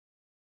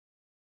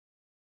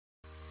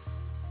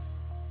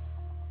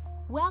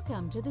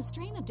Welcome to the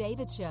Stream of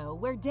David show,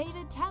 where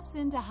David taps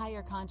into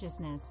higher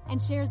consciousness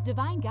and shares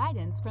divine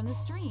guidance from the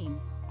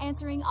stream,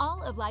 answering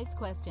all of life's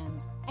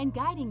questions and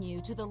guiding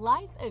you to the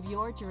life of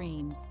your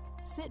dreams.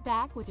 Sit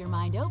back with your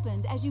mind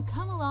opened as you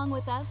come along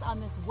with us on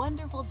this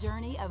wonderful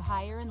journey of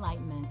higher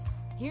enlightenment.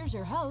 Here's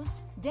your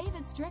host,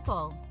 David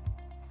Strickle.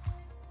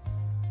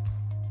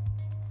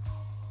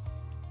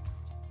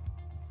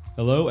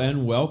 Hello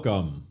and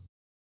welcome.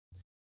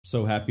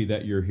 So happy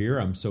that you're here.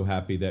 I'm so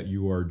happy that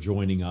you are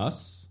joining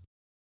us.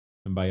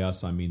 And by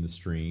us, I mean the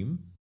stream.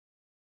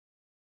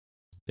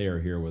 They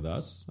are here with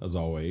us, as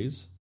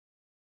always.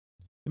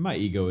 And my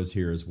ego is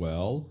here as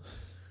well.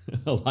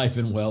 Alive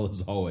and well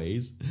as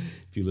always.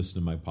 If you listen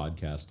to my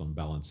podcast on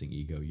balancing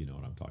ego, you know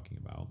what I'm talking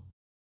about.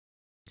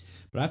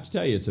 But I have to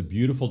tell you, it's a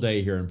beautiful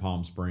day here in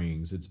Palm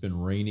Springs. It's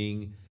been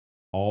raining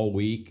all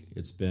week.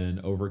 It's been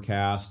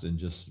overcast and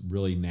just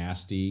really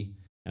nasty.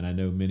 And I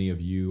know many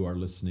of you are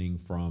listening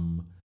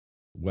from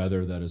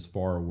weather that is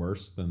far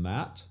worse than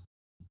that.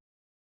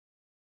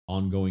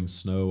 Ongoing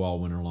snow all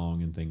winter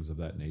long and things of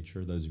that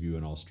nature. Those of you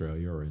in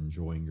Australia are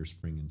enjoying your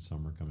spring and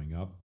summer coming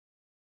up.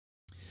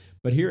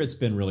 But here it's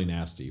been really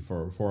nasty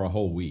for a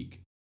whole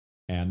week.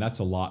 And that's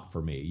a lot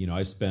for me. You know,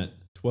 I spent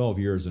 12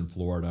 years in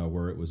Florida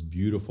where it was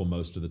beautiful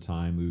most of the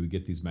time. We would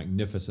get these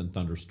magnificent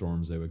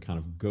thunderstorms. They would kind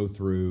of go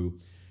through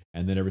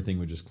and then everything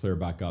would just clear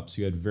back up.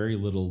 So you had very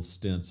little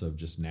stints of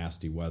just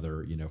nasty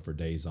weather, you know, for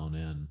days on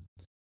end.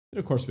 And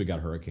of course, we got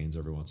hurricanes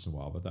every once in a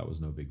while, but that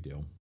was no big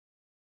deal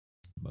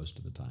most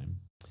of the time.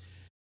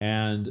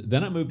 And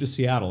then I moved to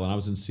Seattle, and I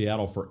was in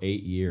Seattle for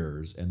 8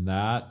 years. And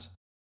that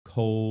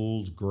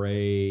cold,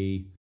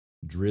 gray,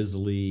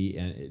 drizzly,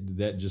 and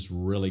that just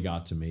really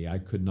got to me. I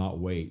could not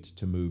wait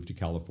to move to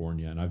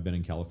California. And I've been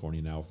in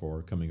California now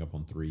for coming up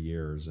on 3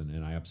 years,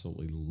 and I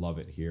absolutely love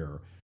it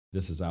here.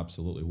 This is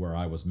absolutely where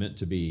I was meant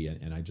to be,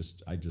 and I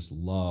just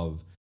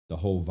love the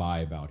whole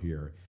vibe out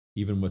here.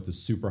 Even with the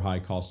super high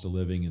cost of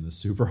living and the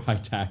super high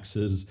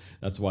taxes,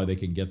 that's why they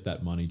can get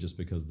that money, just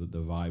because the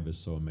vibe is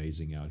so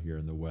amazing out here,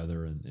 and the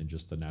weather and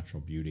just the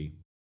natural beauty.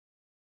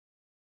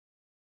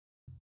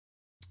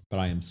 But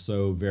I am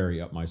so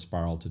very up my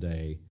spiral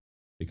today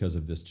because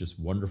of this just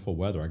wonderful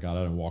weather. I got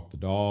out and walked the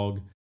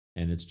dog,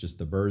 and it's just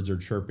the birds are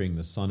chirping,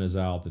 the sun is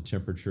out, the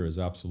temperature is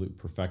absolute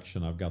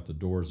perfection. I've got the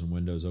doors and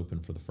windows open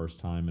for the first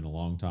time in a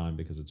long time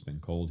because it's been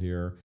cold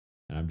here,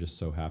 and I'm just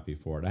so happy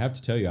for it. I have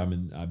to tell you,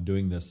 I'm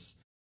doing this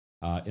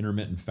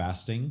intermittent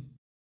fasting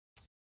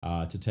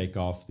to take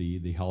off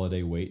the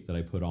holiday weight that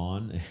I put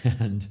on,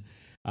 and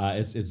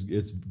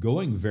it's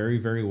going very,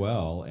 very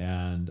well.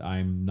 And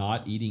I'm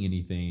not eating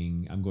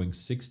anything. I'm going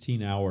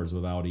 16 hours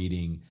without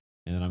eating,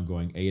 and then I'm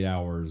going 8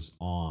 hours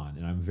on.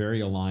 And I'm very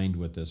aligned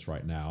with this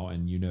right now.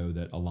 And you know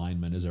that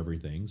alignment is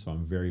everything, so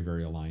I'm very,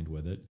 very aligned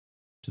with it,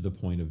 to the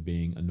point of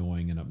being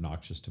annoying and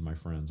obnoxious to my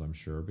friends, I'm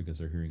sure, because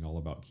they're hearing all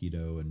about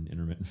keto and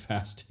intermittent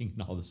fasting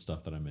and all this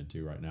stuff that I'm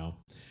into right now.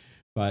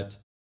 But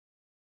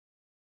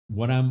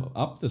when I'm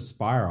up the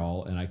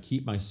spiral and I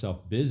keep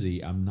myself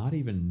busy, I'm not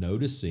even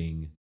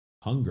noticing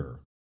hunger.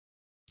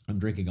 I'm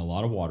drinking a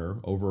lot of water,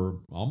 over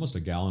almost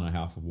 1.5 gallons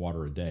of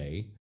water a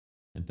day.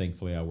 And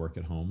thankfully I work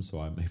at home, so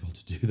I'm able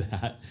to do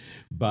that.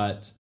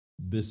 But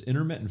this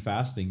intermittent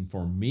fasting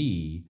for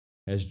me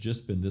has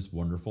just been this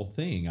wonderful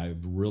thing.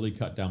 I've really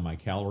cut down my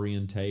calorie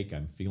intake.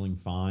 I'm feeling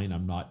fine.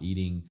 I'm not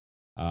eating.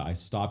 I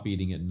stop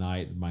eating at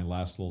night. My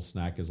last little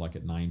snack is like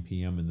at 9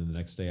 p.m. And then the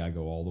next day I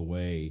go all the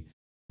way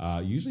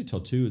usually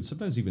till 2 and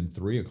sometimes even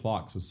 3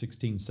 o'clock. So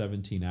 16,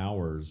 17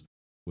 hours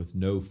with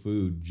no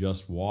food,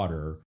 just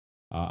water.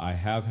 I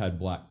have had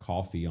black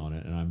coffee on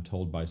it, and I'm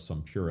told by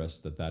some purists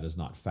that that is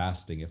not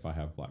fasting if I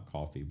have black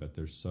coffee, but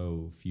there's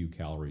so few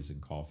calories in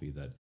coffee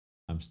that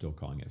I'm still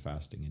calling it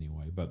fasting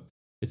anyway. But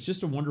it's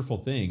just a wonderful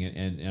thing.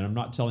 And I'm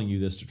not telling you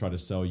this to try to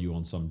sell you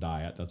on some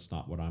diet. That's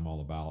not what I'm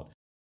all about.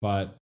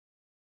 But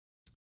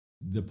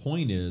the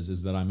point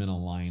is that I'm in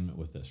alignment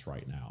with this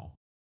right now.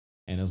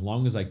 And as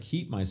long as I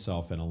keep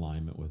myself in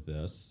alignment with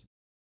this,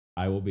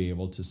 I will be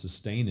able to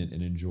sustain it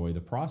and enjoy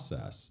the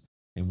process.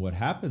 And what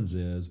happens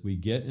is we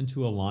get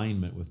into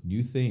alignment with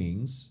new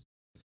things.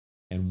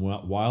 And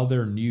while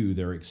they're new,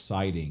 they're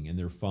exciting and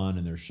they're fun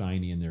and they're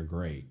shiny and they're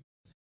great.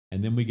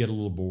 And then we get a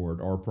little bored,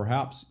 or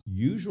perhaps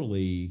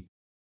usually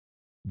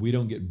we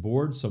don't get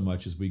bored so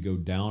much as we go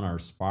down our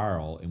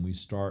spiral and we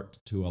start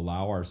to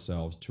allow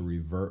ourselves to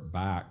revert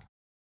back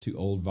to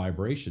old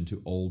vibration,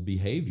 to old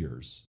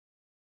behaviors.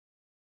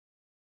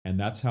 And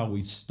that's how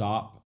we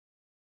stop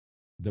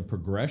the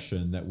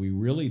progression that we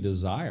really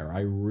desire.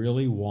 I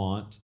really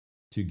want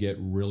to get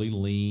really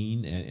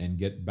lean and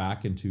get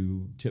back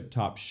into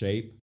tip-top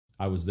shape.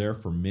 I was there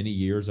for many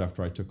years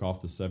after I took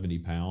off the 70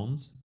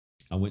 pounds.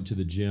 I went to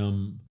the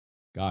gym,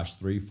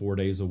 3-4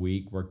 days a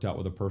week, worked out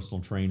with a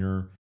personal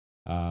trainer,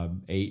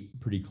 ate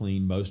pretty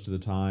clean most of the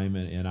time.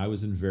 And I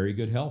was in very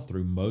good health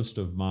through most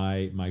of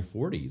my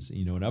 40s.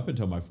 You know, and up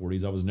until my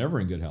 40s, I was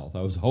never in good health.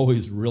 I was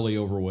always really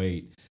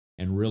overweight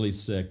and really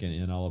sick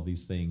and all of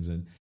these things.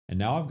 And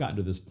now I've gotten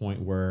to this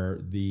point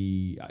where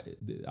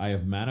I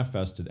have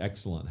manifested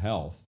excellent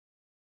health,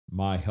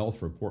 my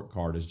health report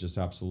card is just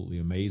absolutely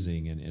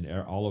amazing.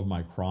 And all of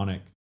my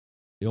chronic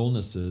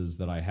illnesses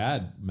that I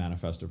had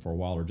manifested for a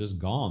while are just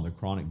gone. The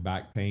chronic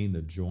back pain,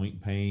 the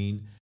joint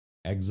pain,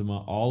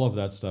 eczema, all of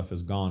that stuff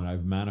is gone. And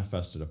I've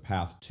manifested a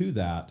path to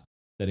that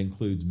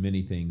includes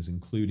many things,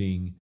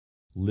 including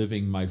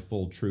living my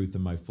full truth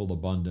and my full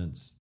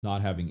abundance,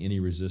 not having any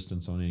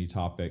resistance on any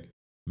topic.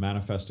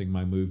 Manifesting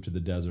my move to the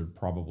desert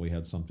probably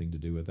had something to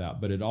do with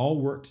that. But it all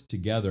worked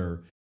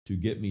together to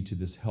get me to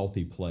this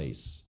healthy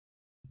place.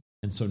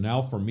 And so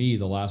now for me,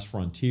 the last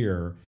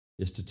frontier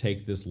is to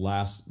take this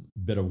last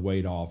bit of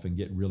weight off and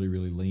get really,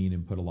 really lean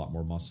and put a lot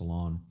more muscle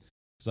on.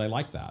 Because I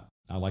like that.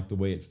 I like the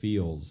way it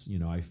feels.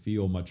 I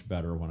feel much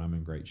better when I'm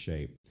in great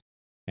shape.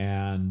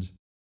 And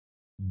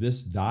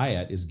this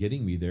diet is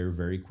getting me there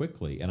very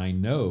quickly. And I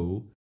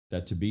know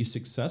that to be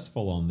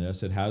successful on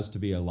this, it has to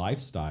be a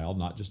lifestyle,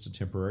 not just a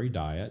temporary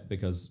diet,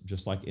 because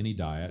just like any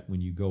diet,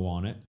 when you go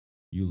on it,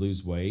 you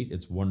lose weight.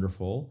 It's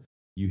wonderful.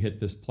 You hit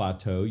this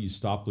plateau, you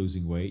stop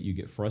losing weight, you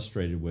get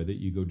frustrated with it,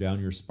 you go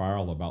down your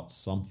spiral about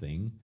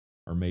something,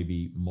 or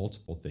maybe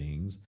multiple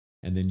things,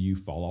 and then you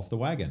fall off the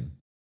wagon.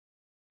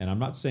 And I'm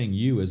not saying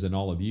you as in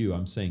all of you,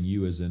 I'm saying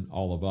you as in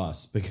all of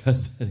us,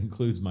 because that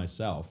includes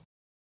myself.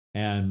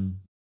 And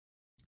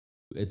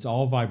it's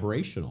all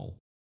vibrational.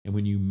 And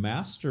when you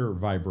master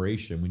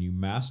vibration, when you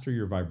master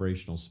your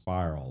vibrational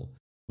spiral,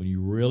 when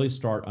you really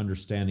start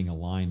understanding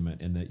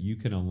alignment and that you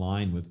can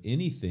align with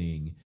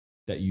anything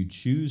that you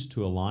choose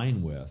to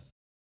align with,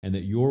 and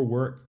that your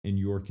work and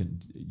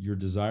your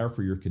desire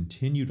for your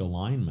continued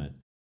alignment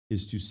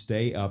is to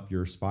stay up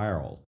your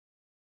spiral.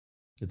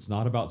 It's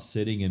not about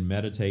sitting and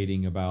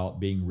meditating about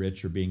being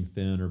rich or being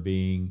thin or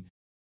being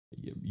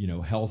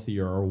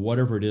healthier or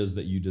whatever it is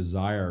that you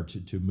desire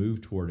to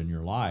move toward in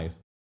your life.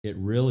 It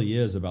really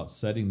is about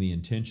setting the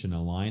intention,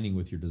 aligning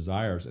with your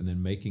desires, and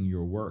then making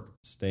your work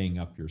staying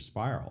up your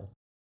spiral.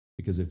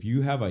 Because if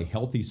you have a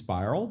healthy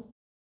spiral,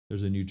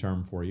 there's a new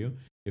term for you.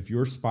 If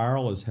your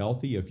spiral is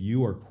healthy, if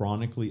you are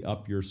chronically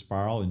up your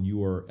spiral and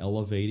you are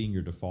elevating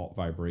your default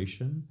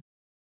vibration,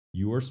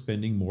 you are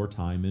spending more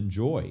time in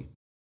joy.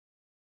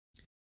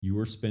 You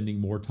are spending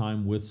more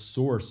time with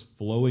source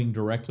flowing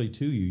directly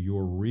to you.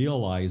 You're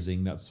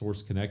realizing that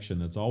source connection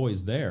that's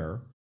always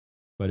there,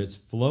 but it's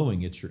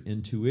flowing. It's your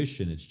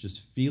intuition. It's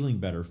just feeling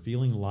better,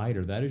 feeling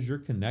lighter. That is your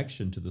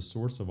connection to the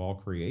source of all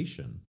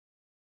creation.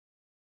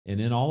 And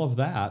in all of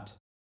that,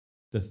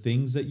 the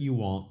things that you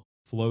want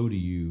flow to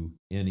you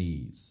in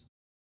ease.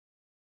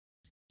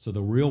 So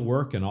the real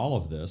work in all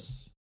of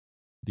this,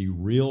 the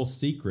real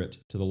secret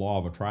to the law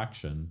of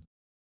attraction,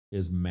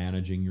 is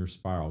managing your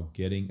spiral,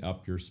 getting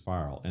up your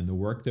spiral. And the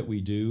work that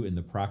we do in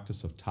the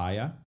practice of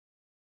Taya,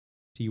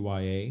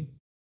 TYA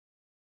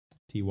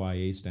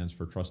stands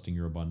for trusting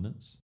your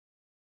abundance.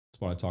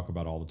 That's what I talk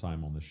about all the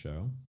time on this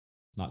show.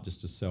 Not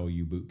just to sell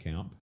you boot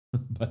camp,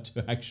 but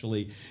to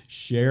actually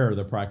share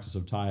the practice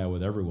of Taya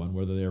with everyone,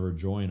 whether they ever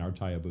join our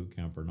Taya boot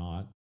camp or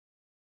not.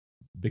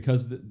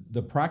 Because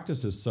the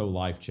practice is so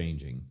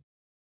life-changing.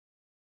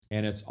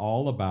 And it's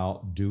all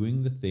about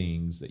doing the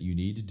things that you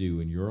need to do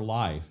in your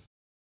life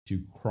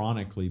to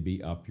chronically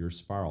be up your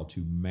spiral,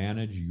 to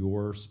manage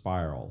your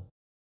spiral,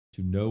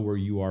 to know where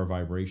you are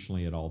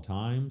vibrationally at all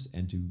times,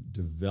 and to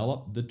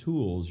develop the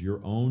tools, your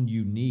own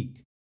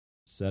unique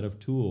set of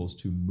tools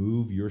to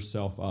move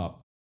yourself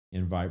up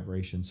in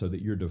vibration so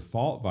that your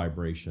default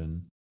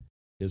vibration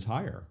is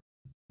higher.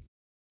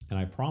 And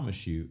I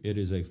promise you, it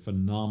is a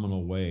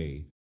phenomenal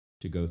way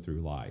to go through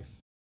life.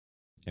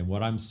 And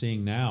what I'm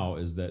seeing now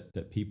is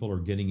that people are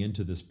getting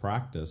into this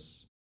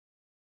practice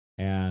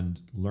and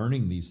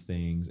learning these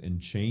things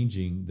and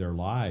changing their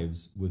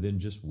lives within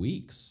just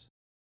weeks.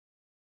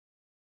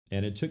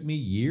 And it took me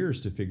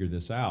years to figure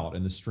this out,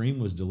 and the stream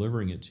was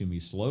delivering it to me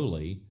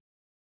slowly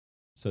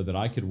so that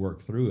I could work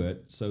through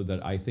it, so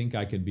that I think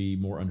I could be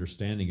more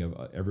understanding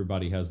of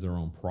everybody has their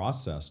own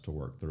process to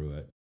work through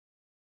it.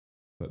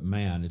 But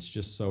man, it's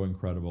just so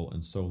incredible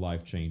and so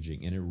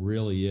life-changing, and it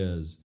really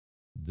is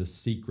the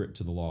secret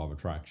to the law of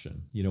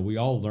attraction. We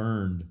all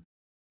learned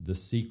the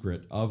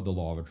secret of the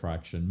law of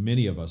attraction,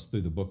 many of us,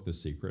 through the book The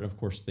Secret. Of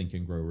course, Think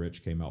and Grow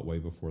Rich came out way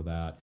before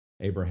that.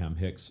 Abraham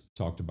Hicks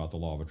talked about the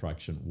law of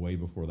attraction way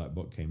before that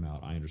book came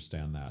out. I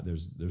understand that.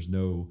 There's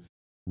no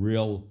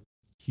real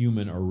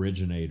human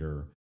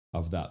originator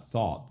of that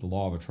thought. The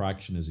law of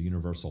attraction is a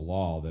universal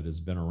law that has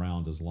been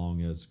around as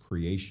long as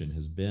creation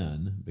has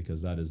been,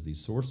 because that is the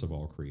source of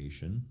all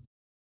creation.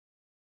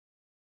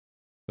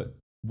 But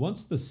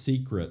once the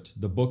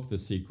book The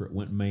Secret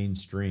went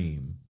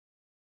mainstream,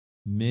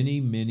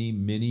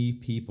 many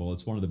people,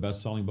 it's one of the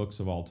best-selling books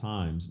of all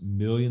times,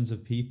 millions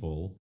of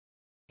people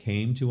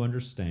came to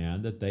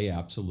understand that they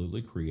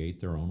absolutely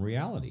create their own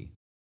reality.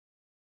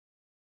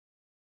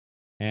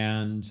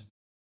 And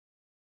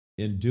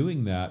in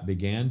doing that,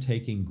 began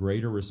taking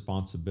greater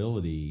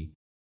responsibility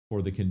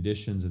for the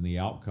conditions and the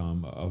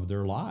outcome of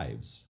their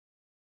lives,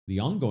 the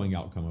ongoing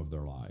outcome of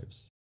their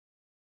lives.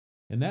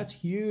 And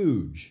that's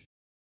huge.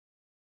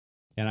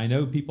 And I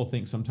know people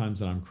think sometimes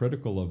that I'm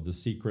critical of the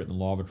secret and the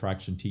law of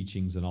attraction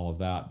teachings and all of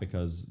that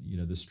because,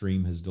 the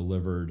stream has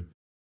delivered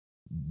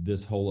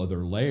this whole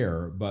other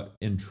layer. But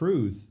in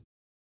truth,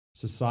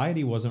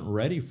 society wasn't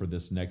ready for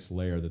this next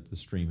layer that the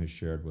stream has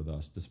shared with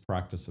us, this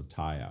practice of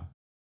Taya.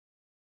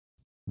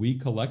 We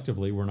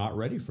collectively were not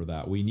ready for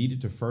that. We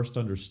needed to first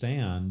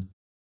understand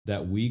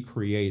that we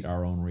create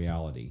our own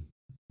reality.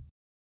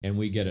 And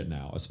we get it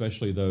now,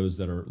 especially those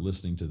that are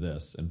listening to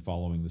this and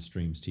following the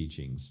stream's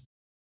teachings.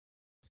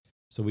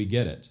 So we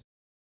get it.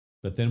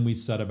 But then we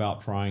set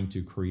about trying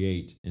to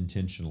create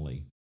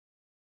intentionally.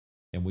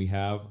 And we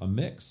have a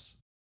mix.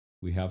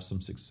 We have some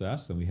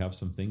success, and we have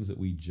some things that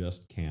we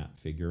just can't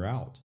figure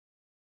out.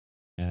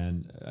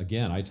 And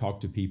again, I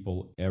talk to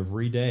people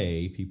every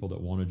day, people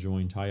that want to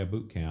join Taya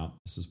Bootcamp.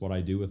 This is what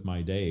I do with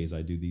my days.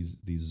 I do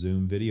these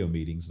Zoom video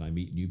meetings, and I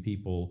meet new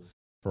people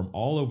from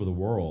all over the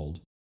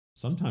world,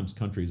 sometimes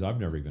countries I've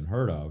never even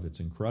heard of. It's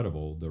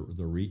incredible,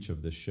 the reach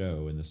of this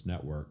show and this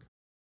network.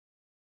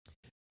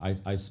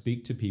 I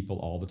speak to people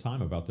all the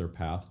time about their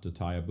path to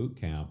Taya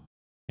Bootcamp,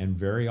 and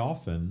very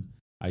often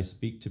I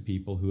speak to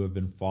people who have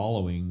been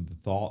following the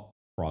thought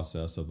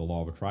process of the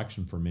law of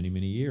attraction for many,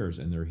 many years,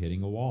 and they're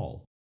hitting a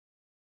wall.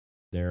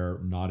 They're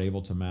not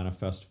able to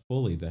manifest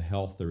fully the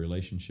health, the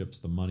relationships,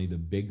 the money, the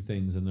big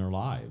things in their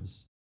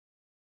lives.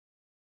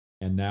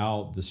 And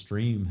now the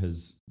stream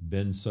has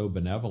been so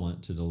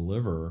benevolent to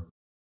deliver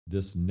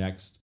this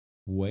next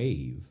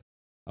wave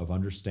of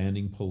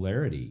understanding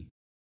polarity,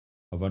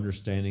 of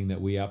understanding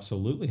that we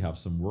absolutely have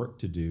some work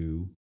to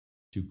do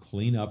to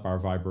clean up our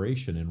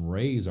vibration and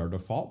raise our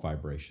default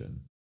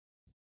vibration.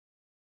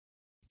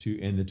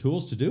 And the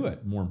tools to do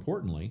it, more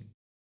importantly.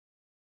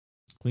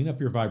 Clean up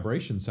your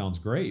vibration sounds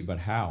great, but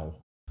how?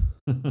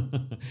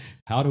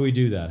 How do we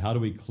do that? How do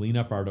we clean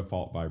up our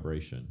default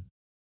vibration?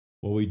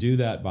 Well, we do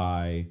that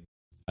by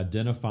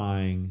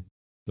identifying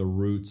the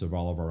roots of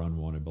all of our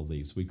unwanted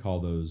beliefs. We call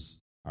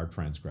those our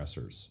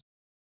transgressors.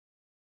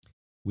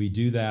 We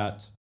do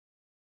that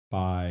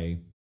by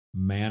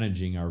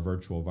managing our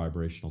virtual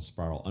vibrational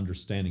spiral,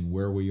 understanding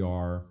where we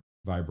are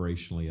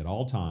vibrationally at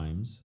all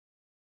times,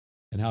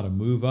 and how to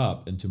move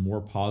up into more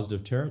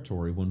positive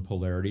territory when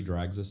polarity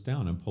drags us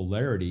down. And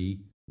polarity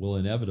will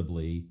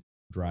inevitably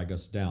drag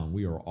us down.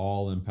 We are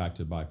all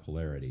impacted by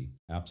polarity,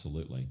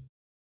 absolutely.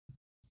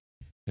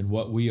 And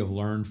what we have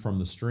learned from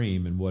the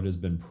stream and what has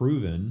been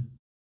proven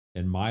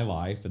in my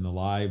life and the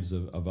lives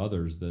of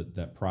others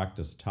that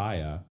practice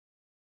Taya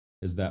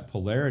is that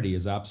polarity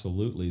is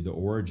absolutely the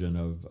origin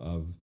of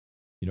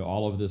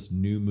all of this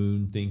new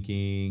moon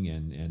thinking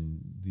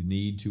and the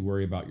need to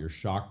worry about your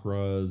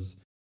chakras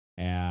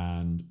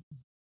and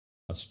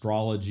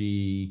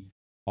astrology.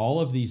 All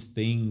of these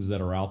things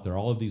that are out there,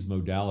 all of these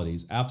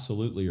modalities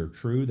absolutely are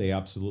true. They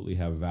absolutely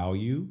have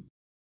value.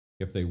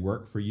 If they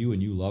work for you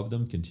and you love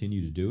them,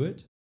 continue to do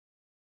it.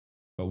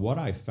 But what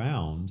I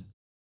found,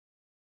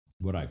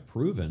 what I've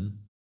proven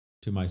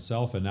to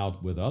myself and now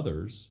with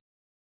others,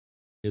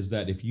 is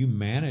that if you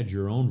manage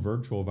your own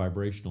virtual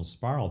vibrational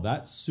spiral,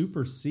 that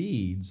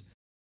supersedes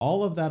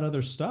all of that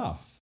other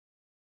stuff.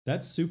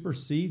 That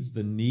supersedes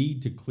the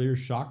need to clear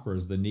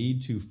chakras, the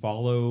need to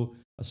follow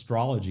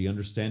astrology,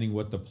 understanding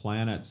what the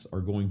planets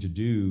are going to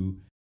do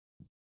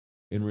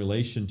in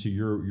relation to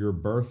your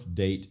birth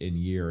date and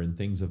year and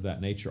things of that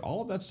nature.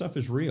 All of that stuff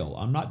is real.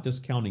 I'm not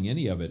discounting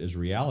any of it as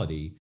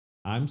reality.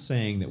 I'm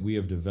saying that we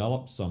have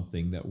developed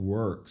something that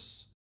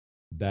works,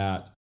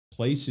 that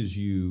places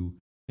you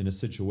in a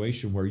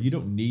situation where you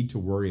don't need to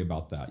worry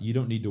about that. You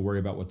don't need to worry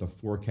about what the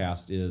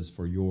forecast is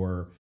for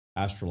your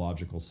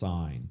astrological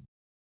sign.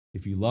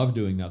 If you love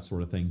doing that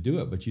sort of thing, do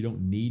it, but you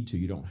don't need to.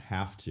 You don't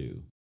have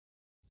to.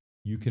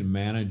 You can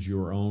manage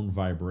your own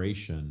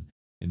vibration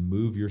and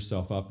move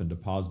yourself up into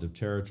positive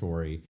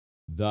territory,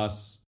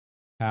 thus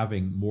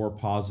having more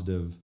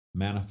positive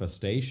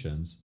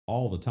manifestations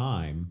all the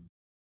time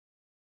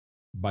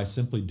by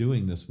simply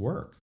doing this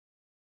work.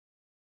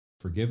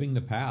 Forgiving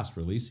the past,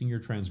 releasing your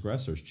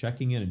transgressors,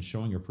 checking in and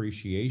showing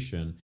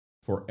appreciation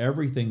for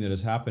everything that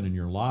has happened in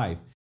your life,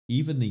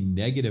 even the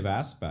negative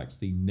aspects,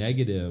 the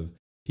negative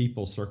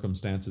people,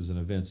 circumstances, and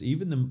events,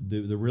 even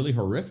the really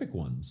horrific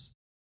ones.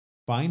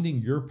 Finding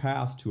your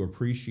path to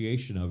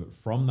appreciation of it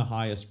from the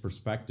highest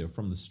perspective,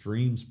 from the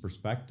stream's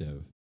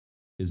perspective,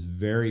 is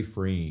very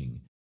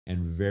freeing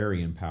and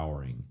very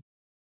empowering.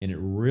 And it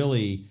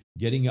really,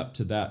 getting up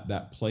to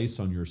that place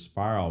on your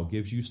spiral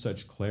gives you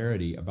such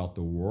clarity about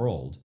the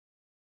world,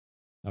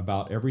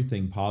 about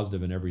everything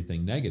positive and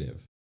everything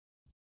negative.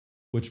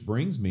 Which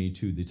brings me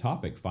to the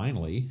topic,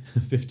 finally,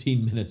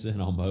 15 minutes in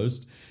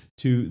almost,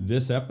 to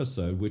this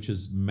episode, which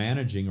is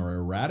managing or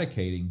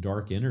eradicating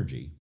dark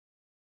energy.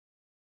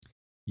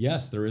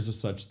 Yes, there is a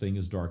such thing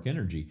as dark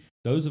energy.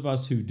 Those of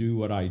us who do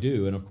what I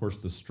do, and of course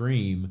the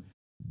stream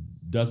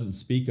doesn't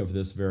speak of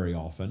this very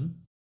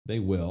often. They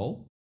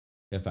will,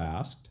 if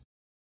asked.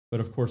 But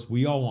of course,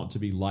 we all want to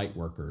be light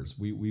workers.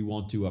 We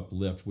want to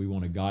uplift. We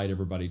want to guide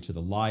everybody to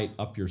the light,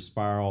 up your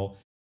spiral.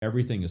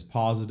 Everything is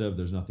positive.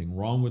 There's nothing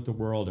wrong with the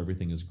world.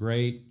 Everything is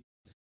great.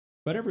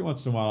 But every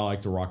once in a while, I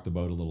like to rock the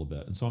boat a little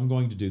bit. And so I'm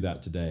going to do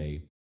that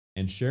today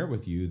and share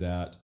with you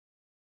that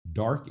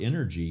dark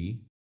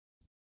energy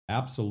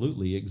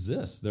absolutely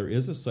exists. There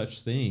is a such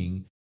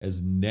thing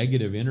as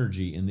negative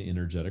energy in the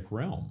energetic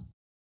realm.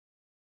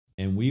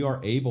 And we are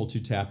able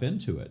to tap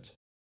into it.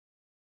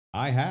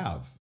 I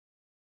have.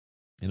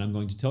 And I'm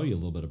going to tell you a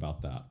little bit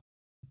about that.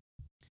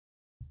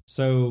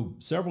 So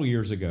several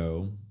years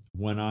ago,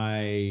 when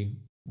I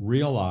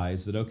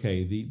realized that,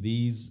 okay,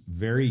 these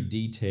very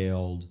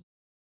detailed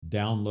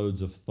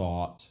downloads of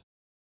thought,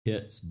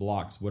 hits,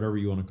 blocks, whatever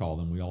you want to call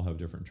them, we all have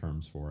different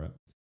terms for it,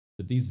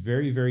 but these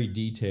very, very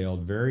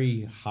detailed,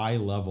 very high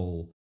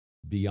level,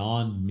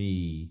 beyond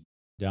me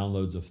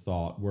downloads of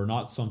thought were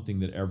not something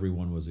that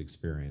everyone was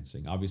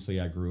experiencing. Obviously,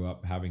 I grew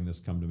up having this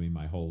come to me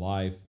my whole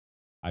life.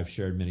 I've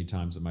shared many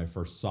times that my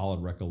first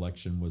solid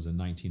recollection was in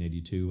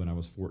 1982 when I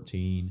was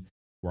 14,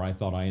 where I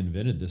thought I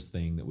invented this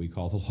thing that we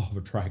call the law of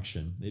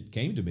attraction. It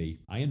came to me.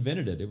 I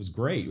invented it. It was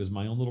great. It was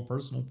my own little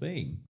personal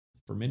thing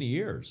for many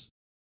years.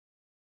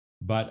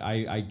 But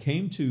I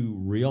came to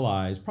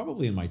realize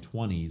probably in my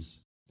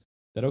 20s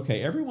that,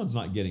 okay, everyone's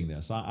not getting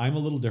this. I'm a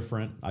little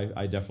different.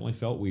 I definitely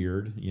felt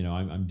weird. You know,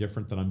 I'm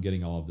different than I'm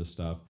getting all of this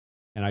stuff.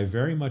 And I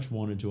very much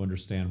wanted to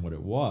understand what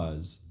it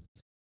was.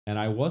 And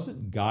I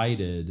wasn't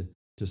guided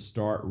to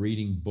start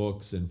reading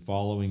books and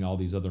following all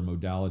these other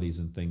modalities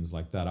and things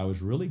like that. I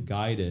was really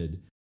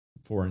guided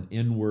for an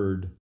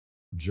inward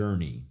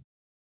journey,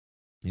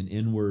 an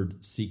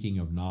inward seeking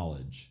of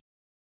knowledge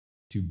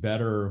to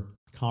better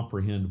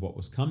comprehend what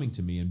was coming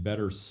to me and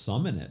better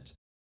summon it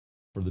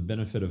for the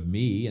benefit of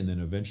me and then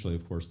eventually,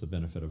 of course, the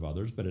benefit of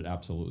others. But it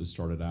absolutely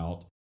started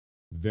out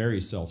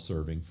very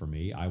self-serving for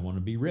me. I want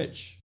to be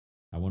rich.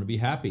 I want to be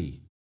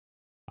happy.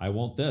 I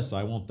want this.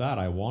 I want that.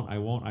 I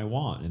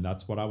want. And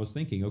that's what I was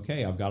thinking.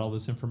 Okay, I've got all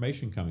this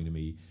information coming to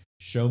me.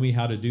 Show me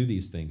how to do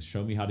these things.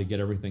 Show me how to get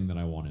everything that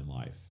I want in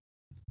life.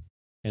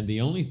 And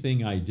the only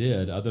thing I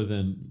did other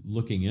than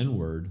looking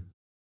inward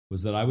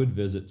was that I would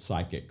visit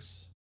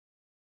psychics.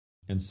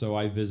 And so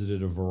I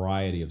visited a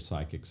variety of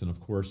psychics. And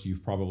of course,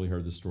 you've probably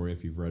heard the story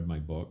if you've read my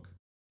book,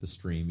 The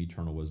Stream,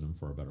 Eternal Wisdom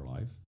for a Better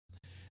Life,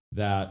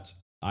 that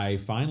I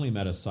finally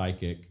met a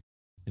psychic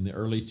in the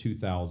early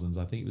 2000s.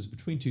 I think it was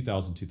between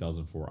 2000 and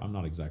 2004. I'm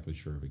not exactly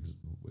sure of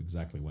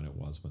exactly when it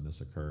was when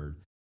this occurred.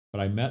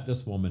 But I met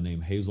this woman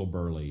named Hazel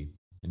Burley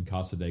in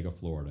Casadega,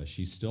 Florida.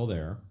 She's still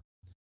there.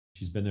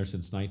 She's been there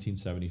since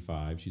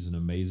 1975. She's an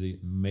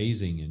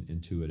amazing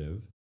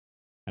intuitive.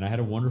 And I had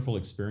a wonderful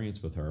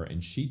experience with her,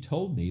 and she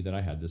told me that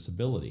I had this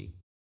ability.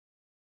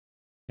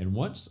 And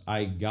once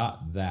I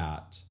got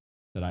that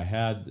I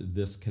had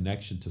this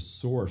connection to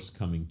source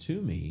coming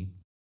to me,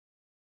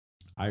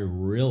 I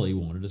really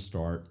wanted to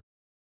start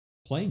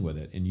playing with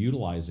it and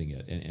utilizing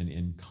it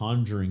and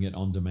conjuring it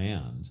on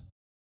demand.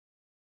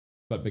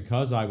 But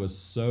because I was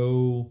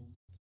so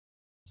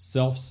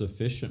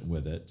self-sufficient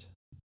with it,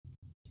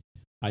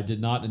 I did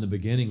not in the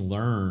beginning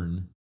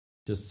learn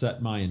to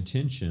set my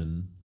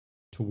intention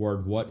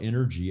toward what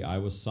energy I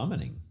was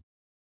summoning.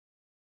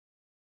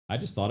 I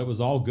just thought it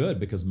was all good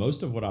because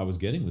most of what I was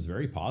getting was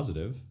very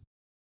positive,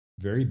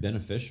 very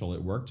beneficial.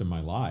 It worked in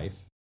my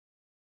life.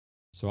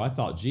 So I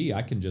thought, gee,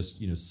 I can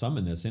just,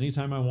 summon this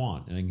anytime I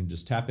want and I can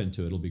just tap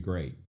into it. It'll be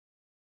great.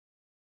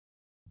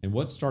 And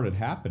what started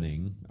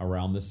happening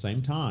around the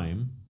same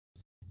time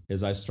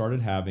is I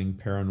started having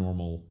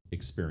paranormal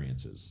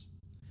experiences.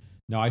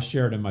 Now, I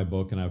shared in my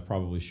book, and I've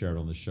probably shared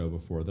on the show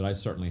before, that I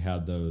certainly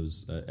had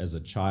those as a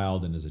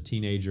child and as a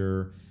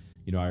teenager.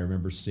 I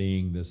remember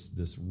seeing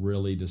this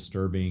really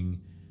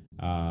disturbing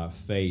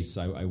face.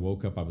 I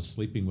woke up, I was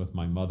sleeping with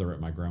my mother at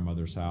my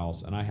grandmother's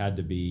house, and I had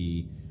to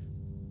be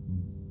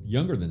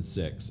younger than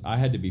 6. I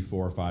had to be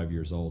 4 or 5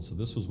 years old. So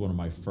this was one of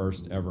my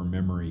first ever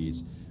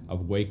memories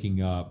of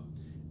waking up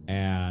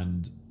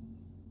and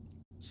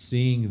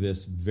seeing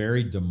this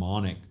very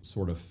demonic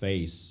sort of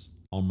face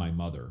on my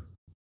mother.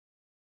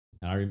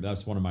 And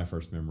that's one of my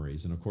first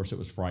memories. And of course, it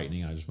was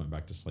frightening. I just went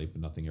back to sleep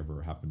and nothing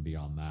ever happened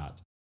beyond that.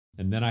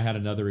 And then I had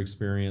another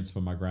experience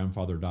when my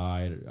grandfather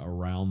died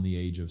around the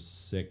age of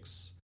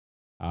 6,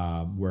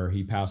 where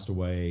he passed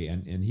away.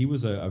 And he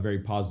was a very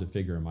positive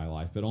figure in my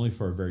life, but only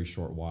for a very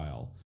short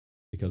while.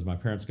 Because my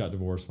parents got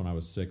divorced when I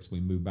was 6. We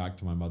moved back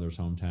to my mother's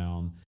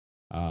hometown.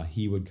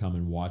 He would come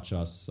and watch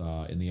us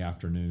in the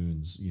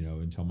afternoons,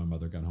 until my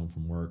mother got home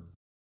from work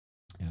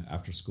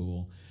after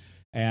school.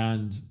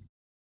 And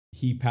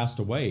he passed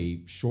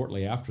away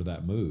shortly after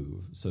that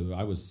move. So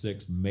I was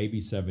 6, maybe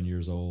 7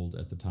 years old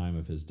at the time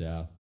of his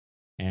death.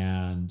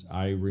 And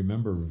I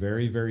remember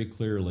very, very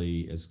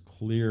clearly, as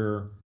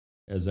clear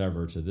as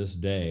ever to this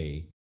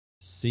day,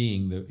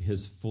 seeing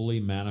his fully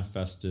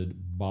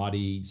manifested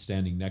body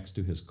standing next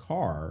to his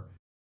car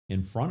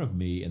in front of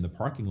me in the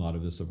parking lot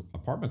of this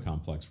apartment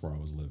complex where I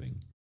was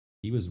living.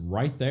 He was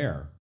right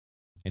there,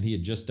 and he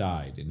had just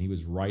died, and he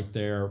was right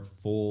there,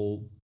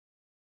 full-blown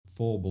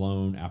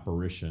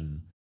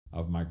apparition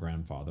of my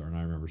grandfather. And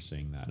I remember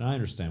seeing that. And I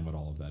understand what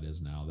all of that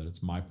is now, that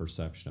it's my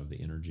perception of the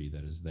energy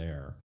that is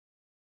there.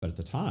 But at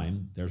the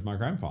time, there's my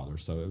grandfather.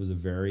 So it was a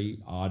very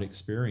odd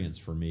experience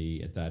for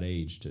me at that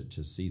age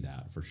to see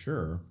that for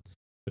sure.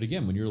 But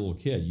again, when you're a little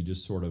kid, you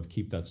just sort of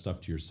keep that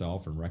stuff to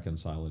yourself and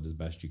reconcile it as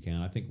best you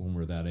can. I think when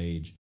we're that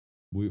age,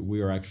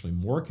 we are actually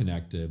more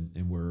connected,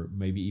 and we're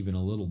maybe even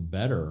a little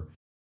better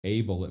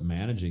able at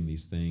managing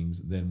these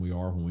things than we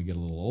are when we get a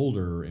little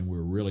older and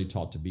we're really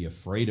taught to be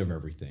afraid of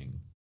everything.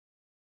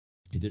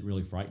 It didn't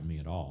really frighten me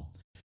at all.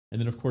 And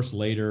then, of course,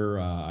 later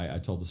I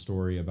told the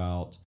story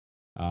about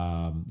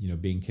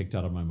being kicked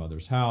out of my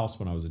mother's house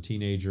when I was a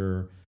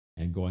teenager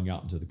and going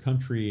out into the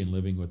country and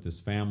living with this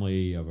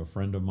family of a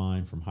friend of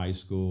mine from high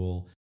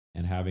school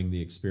and having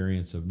the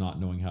experience of not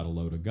knowing how to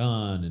load a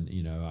gun. And,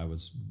 I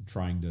was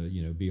trying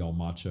to, be all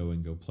macho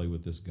and go play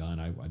with this gun.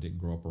 I didn't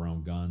grow up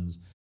around guns.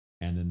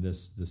 And then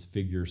this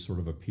figure sort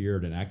of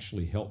appeared and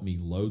actually helped me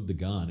load the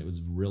gun. It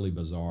was really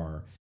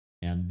bizarre.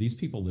 And these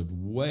people lived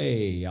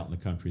way out in the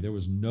country. There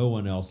was no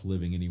one else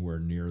living anywhere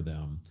near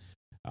them.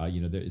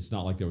 It's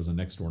not like there was a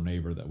next door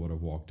neighbor that would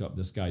have walked up.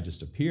 This guy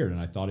just appeared, and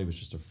I thought he was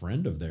just a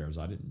friend of theirs.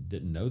 I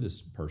didn't know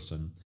this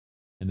person.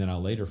 And then I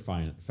later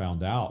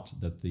found out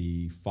that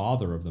the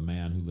father of the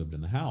man who lived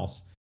in the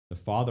house, the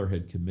father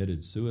had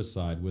committed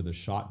suicide with a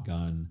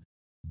shotgun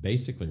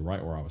basically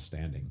right where I was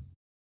standing.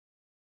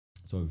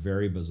 So a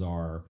very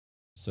bizarre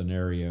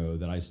scenario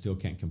that I still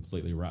can't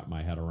completely wrap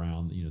my head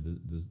around.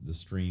 The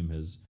stream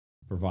has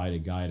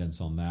provided guidance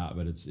on that,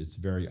 but it's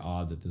very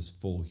odd that this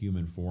full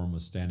human form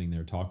was standing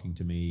there talking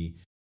to me,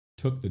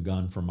 took the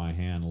gun from my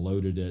hand,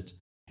 loaded it,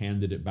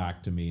 handed it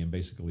back to me, and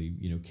basically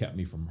kept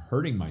me from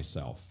hurting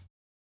myself.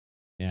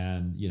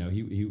 And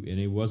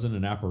he wasn't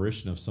an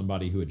apparition of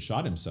somebody who had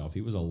shot himself.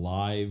 He was a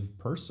live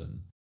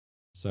person.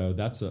 So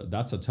that's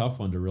a tough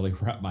one to really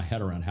wrap my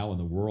head around, how in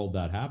the world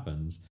that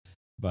happens.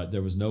 But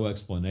there was no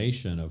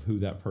explanation of who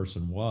that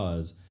person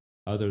was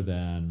other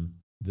than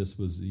this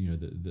was,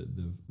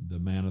 the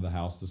man of the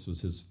house. This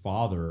was his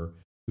father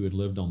who had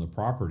lived on the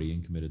property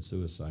and committed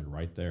suicide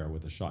right there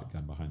with a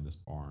shotgun behind this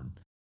barn.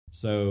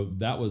 So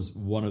that was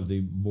one of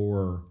the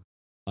more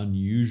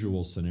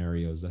unusual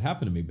scenarios that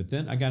happened to me. But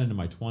then I got into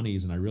my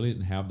 20s and I really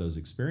didn't have those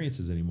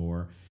experiences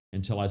anymore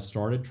until I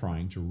started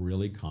trying to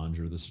really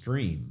conjure the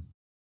stream.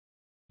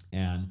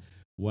 And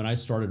when I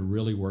started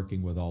really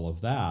working with all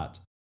of that,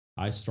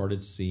 I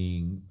started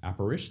seeing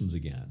apparitions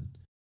again.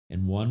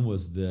 And one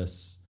was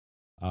this,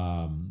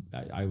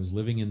 I was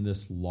living in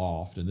this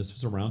loft, and this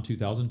was around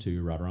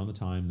 2002, right around the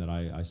time that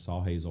I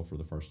saw Hazel for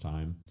the first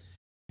time.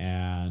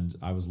 And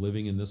I was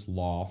living in this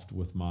loft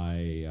with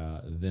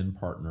my then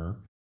partner,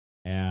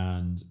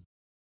 and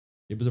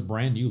it was a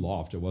brand new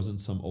loft. It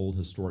wasn't some old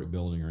historic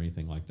building or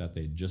anything like that.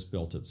 They had just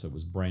built it, so it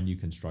was brand new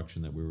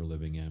construction that we were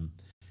living in.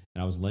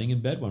 And I was laying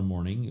in bed one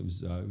morning. It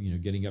was,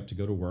 getting up to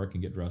go to work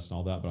and get dressed and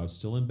all that, but I was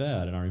still in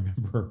bed. And I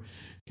remember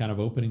kind of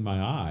opening my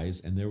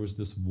eyes, and there was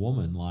this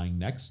woman lying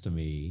next to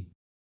me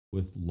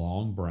with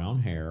long brown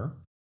hair.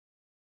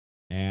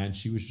 And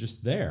she was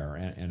just there.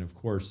 And of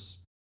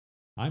course,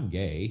 I'm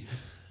gay.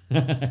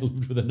 I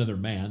lived with another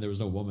man. There was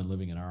no woman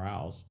living in our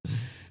house.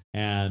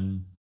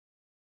 And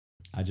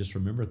I just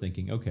remember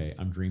thinking, okay,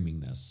 I'm dreaming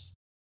this.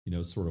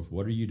 Sort of,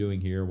 what are you doing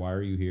here? Why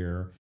are you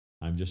here?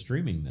 I'm just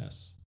dreaming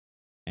this.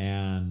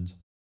 And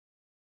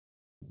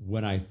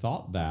when I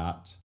thought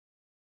that,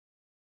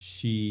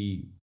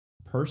 she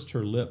pursed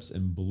her lips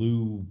and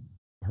blew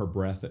her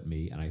breath at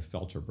me, and I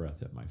felt her breath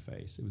hit my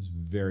face. It was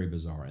very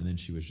bizarre. And then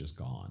she was just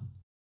gone.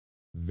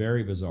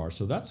 Very bizarre.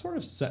 So that sort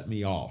of set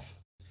me off.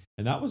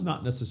 And that was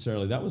not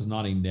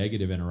a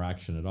negative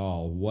interaction at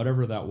all.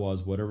 Whatever that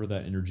was, whatever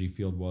that energy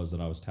field was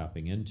that I was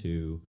tapping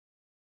into,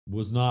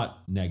 was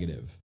not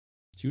negative.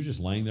 She was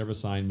just laying there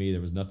beside me. There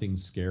was nothing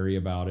scary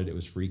about it. It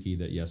was freaky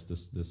that, yes,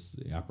 this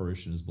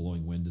apparition is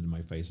blowing wind into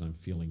my face, and I'm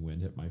feeling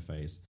wind hit my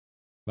face.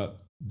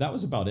 But that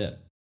was about it.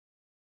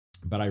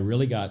 But I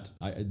really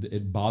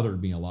it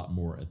bothered me a lot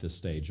more at this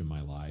stage in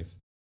my life.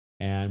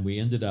 And we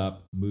ended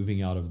up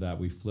moving out of that.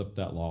 We flipped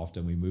that loft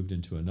and we moved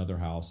into another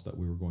house that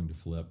we were going to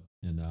flip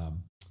in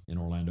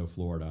Orlando,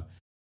 Florida.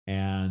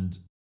 And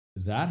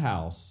that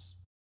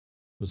house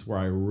was where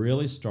I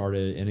really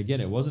started. And again,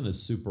 it wasn't a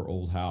super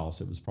old house.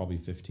 It was probably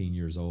 15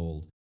 years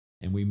old.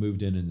 And we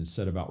moved in and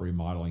set about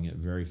remodeling it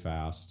very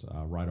fast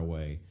right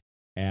away.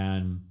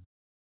 And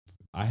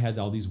I had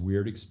all these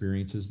weird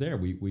experiences there.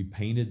 We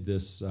painted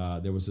this.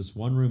 There was this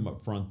one room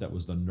up front that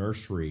was the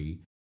nursery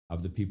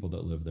of the people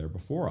that lived there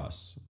before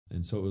us.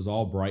 And so it was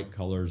all bright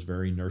colors,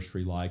 very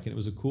nursery-like. And it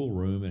was a cool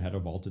room. It had a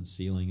vaulted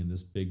ceiling and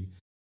this big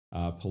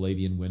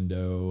Palladian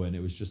window. And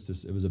it was just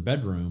it was a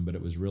bedroom, but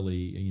it was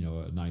really,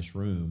 a nice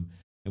room.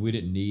 And we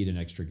didn't need an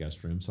extra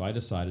guest room. So I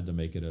decided to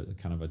make it a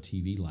kind of a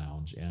TV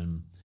lounge.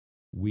 And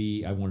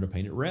I wanted to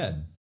paint it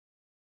red.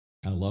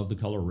 I love the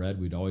color red.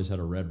 We'd always had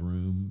a red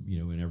room,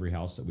 in every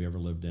house that we ever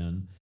lived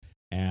in.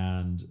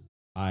 And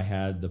I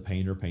had the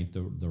painter paint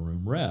the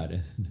room red.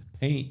 And the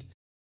paint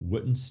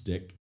wouldn't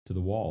stick to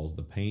the walls.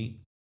 The paint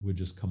would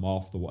just come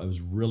off the wall. It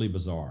was really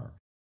bizarre.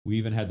 We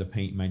even had the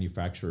paint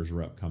manufacturer's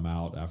rep come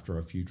out after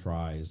a few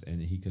tries,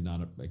 and he could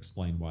not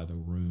explain why the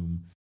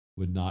room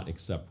would not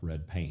accept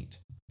red paint.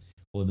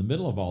 Well, in the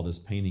middle of all this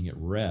painting it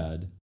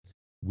red,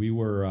 we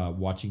were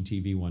watching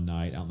TV one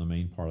night out in the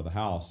main part of the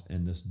house,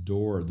 and the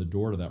door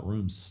to that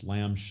room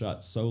slammed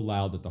shut so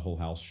loud that the whole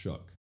house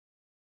shook.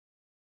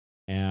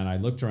 And I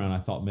looked around, I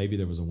thought maybe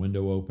there was a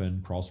window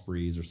open, cross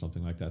breeze or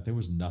something like that. There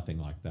was nothing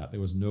like that. There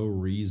was no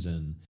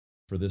reason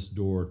for this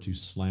door to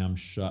slam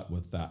shut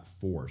with that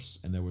force.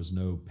 And there was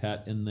no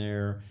pet in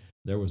there.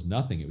 There was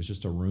nothing. It was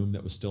just a room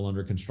that was still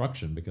under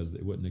construction because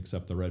they wouldn't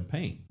accept the red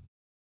paint.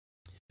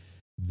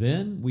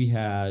 Then we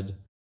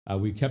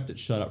kept it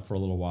shut up for a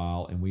little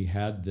while, and we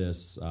had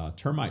this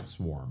termite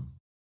swarm.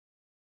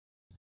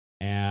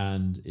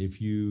 And if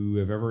you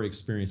have ever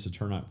experienced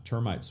a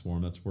termite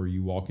swarm, that's where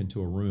you walk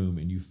into a room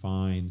and you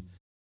find,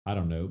 I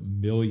don't know,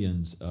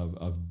 millions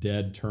of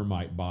dead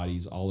termite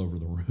bodies all over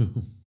the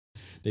room.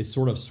 They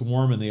sort of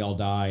swarm and they all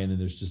die, and then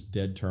there's just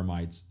dead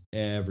termites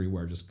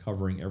everywhere, just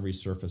covering every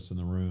surface in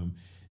the room.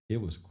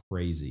 It was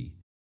crazy.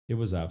 It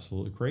was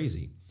absolutely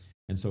crazy.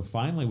 And so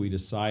finally we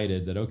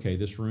decided that, okay,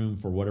 this room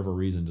for whatever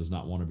reason does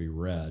not want to be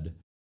red.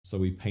 So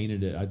we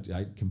painted it.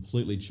 I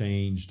completely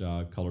changed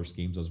color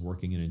schemes. I was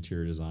working in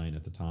interior design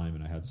at the time,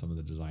 and I had some of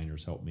the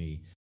designers help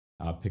me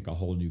pick a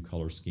whole new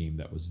color scheme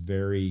that was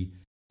very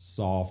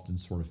soft and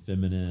sort of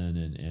feminine,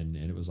 and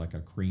it was like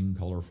a cream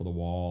color for the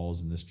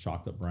walls and this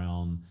chocolate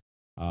brown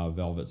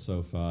velvet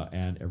sofa,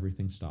 and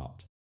everything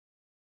stopped.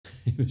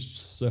 It was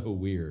just so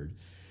weird.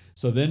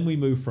 So then we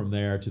moved from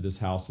there to this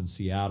house in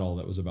Seattle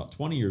that was about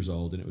 20 years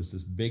old, and it was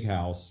this big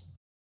house.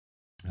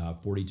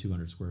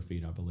 4,200 square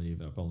feet, I believe,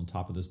 up on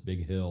top of this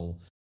big hill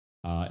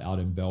out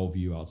in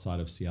Bellevue outside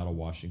of Seattle,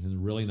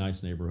 Washington. Really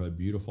nice neighborhood,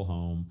 beautiful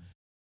home.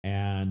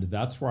 And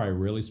that's where I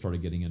really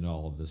started getting into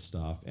all of this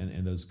stuff.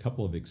 And those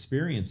couple of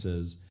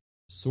experiences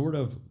sort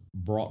of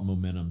brought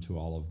momentum to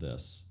all of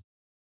this.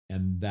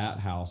 And that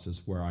house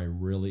is where I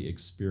really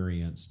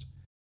experienced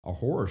a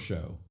horror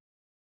show.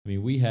 I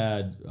mean, we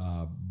had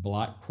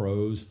black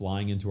crows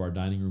flying into our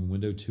dining room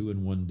window 2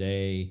 in one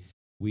day.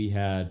 We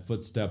had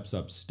footsteps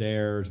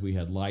upstairs. We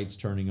had lights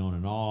turning on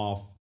and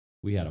off.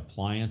 We had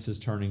appliances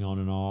turning on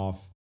and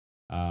off.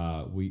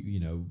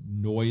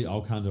 Noise,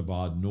 all kinds of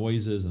odd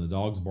noises, and the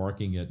dogs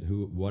barking at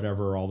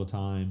whatever all the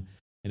time.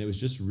 And it was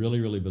just really,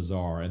 really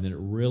bizarre. And then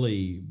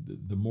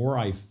the more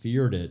I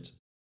feared it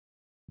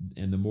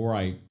and the more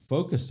I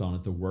focused on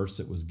it, the worse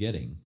it was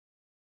getting.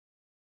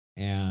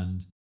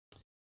 And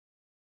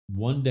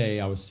one day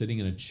I was sitting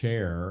in a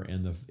chair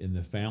in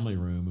the family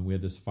room, and we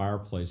had this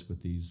fireplace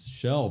with these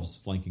shelves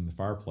flanking the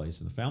fireplace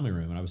in the family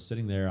room. And I was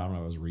sitting there, I don't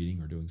know, I was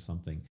reading or doing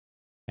something.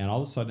 And all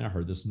of a sudden I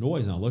heard this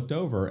noise, and I looked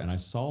over and I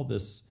saw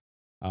this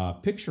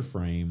picture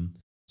frame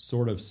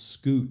sort of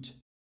scoot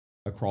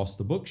across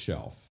the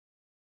bookshelf.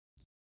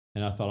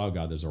 And I thought, oh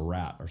God, there's a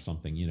rat or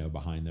something,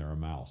 behind there, a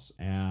mouse.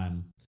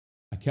 And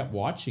I kept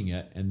watching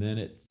it, and then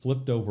it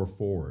flipped over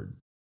forward.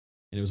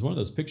 And it was one of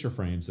those picture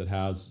frames that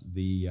has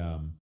the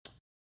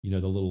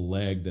little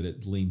leg that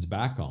it leans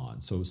back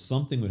on. So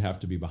something would have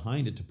to be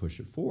behind it to push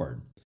it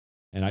forward.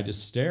 And I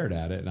just stared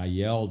at it, and I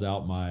yelled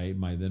out my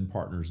then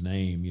partner's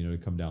name, to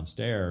come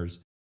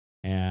downstairs.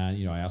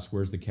 And, I asked,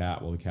 where's the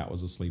cat? Well, the cat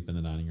was asleep in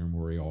the dining room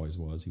where he always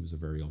was. He was a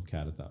very old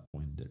cat at that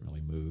point and didn't really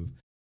move.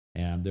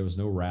 And there was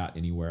no rat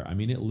anywhere. I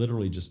mean, it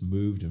literally just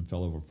moved and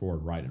fell over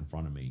forward right in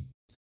front of me.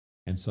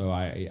 And so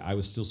I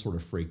was still sort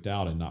of freaked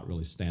out and not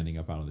really standing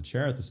up out of the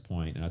chair at this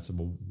point. And I said,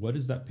 well, what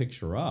is that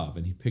picture of?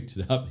 And he picked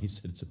it up and he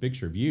said, it's a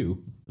picture of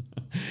you.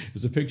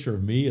 It's a picture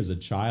of me as a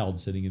child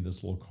sitting in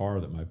this little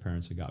car that my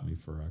parents had got me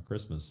for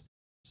Christmas.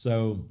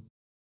 So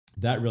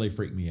that really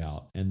freaked me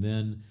out. And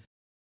then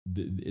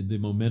the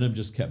momentum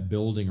just kept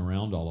building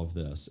around all of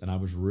this. And I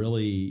was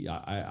really,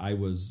 I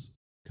was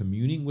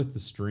communing with the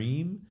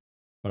stream,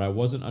 but I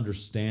wasn't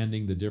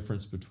understanding the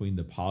difference between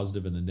the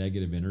positive and the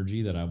negative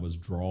energy that I was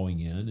drawing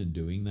in and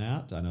doing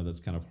that. I know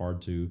that's kind of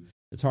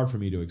it's hard for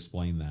me to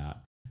explain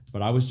that,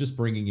 but I was just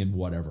bringing in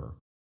whatever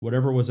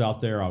was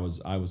out there. I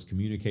was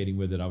communicating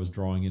with it. I was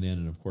drawing it in.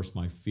 And of course,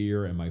 my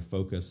fear and my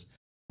focus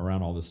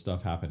around all this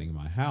stuff happening in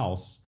my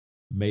house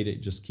made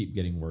it just keep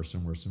getting worse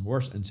and worse and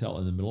worse until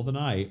in the middle of the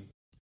night,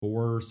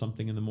 4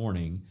 something in the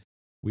morning,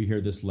 we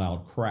hear this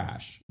loud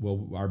crash.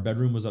 Well, our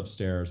bedroom was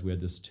upstairs. We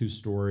had this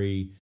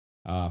 2-story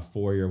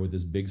foyer with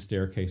this big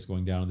staircase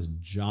going down, this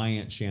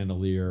giant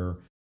chandelier.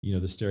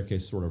 The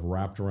staircase sort of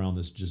wrapped around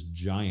this just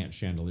giant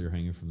chandelier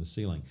hanging from the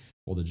ceiling.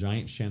 Well, the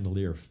giant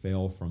chandelier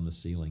fell from the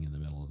ceiling in the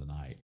middle of the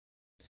night.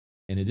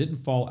 And it didn't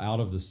fall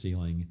out of the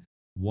ceiling.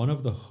 One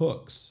of the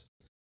hooks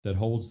that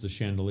holds the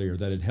chandelier,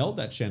 that had held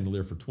that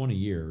chandelier for 20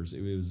 years,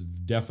 it was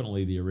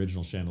definitely the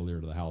original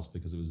chandelier to the house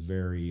because it was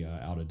very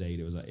out of date.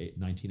 It was a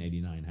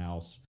 1989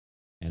 house,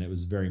 and it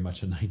was very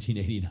much a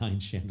 1989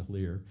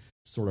 chandelier,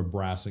 sort of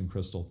brass and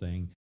crystal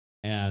thing.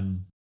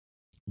 And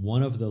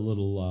one of the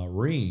little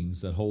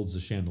rings that holds the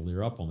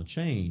chandelier up on the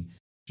chain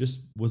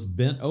just was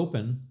bent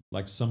open,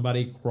 like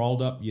somebody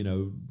crawled up,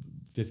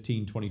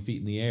 15, 20 feet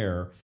in the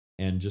air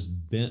and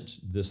just bent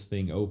this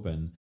thing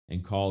open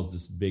and caused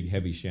this big,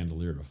 heavy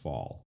chandelier to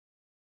fall.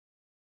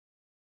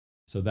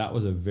 So that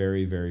was a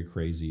very, very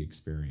crazy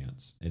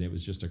experience. And it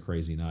was just a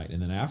crazy night.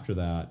 And then after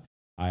that,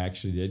 I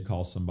actually did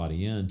call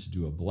somebody in to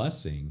do a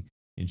blessing,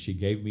 and she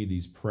gave me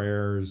these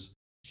prayers.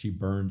 She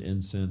burned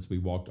incense. We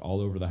walked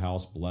all over the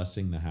house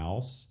blessing the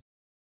house.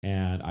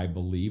 And I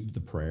believed the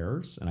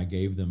prayers, and I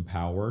gave them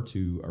power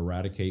to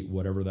eradicate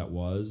whatever that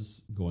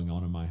was going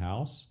on in my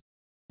house.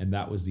 And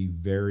that was the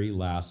very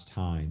last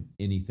time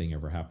anything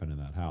ever happened in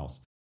that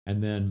house.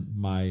 And then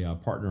my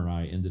partner and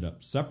I ended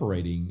up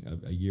separating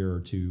a year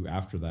or two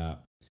after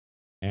that.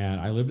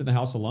 And I lived in the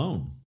house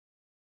alone.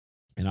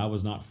 And I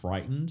was not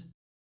frightened.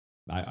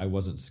 I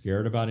wasn't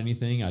scared about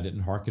anything. I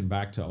didn't hearken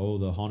back to, oh,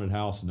 the haunted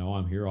house. No,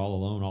 I'm here all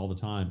alone all the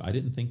time. I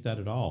didn't think that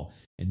at all.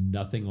 And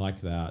nothing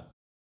like that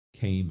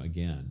came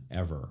again,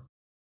 ever.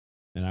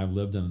 And I've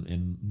lived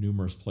in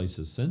numerous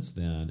places since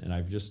then, and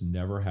I've just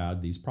never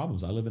had these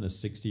problems. I live in a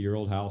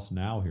 60-year-old house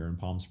now here in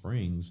Palm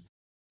Springs.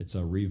 It's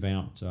a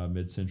revamped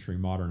mid-century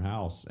modern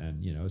house,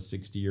 and a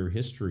 60-year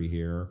history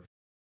here,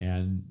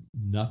 and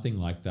nothing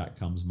like that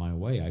comes my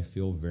way. I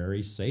feel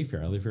very safe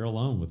here. I live here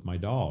alone with my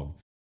dog,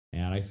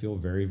 and I feel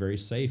very, very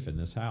safe in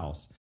this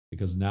house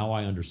because now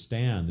I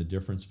understand the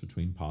difference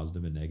between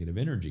positive and negative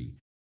energy.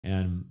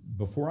 And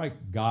before I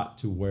got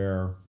to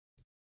where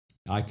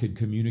I could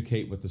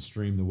communicate with the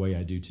stream the way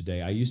I do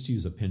today, I used to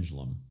use a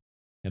pendulum,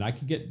 and I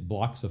could get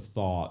blocks of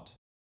thought,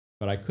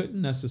 but I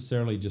couldn't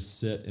necessarily just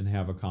sit and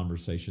have a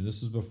conversation.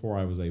 This is before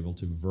I was able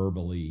to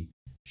verbally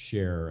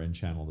share and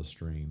channel the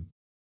stream.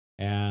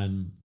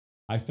 And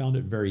I found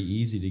it very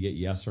easy to get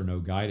yes or no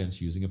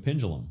guidance using a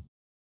pendulum.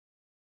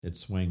 It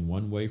swung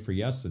one way for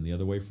yes and the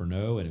other way for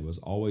no, and it was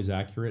always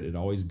accurate. It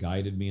always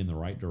guided me in the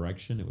right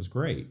direction. It was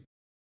great.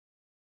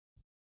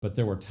 But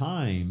there were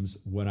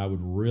times when I would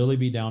really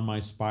be down my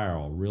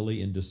spiral,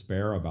 really in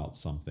despair about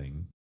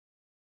something,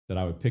 that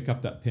I would pick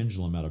up that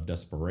pendulum out of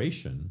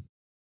desperation,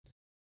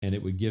 and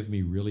it would give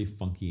me really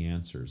funky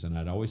answers. And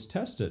I'd always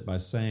test it by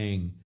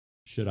saying,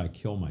 should I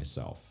kill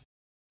myself?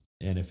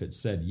 And if it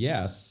said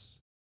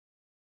yes,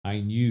 I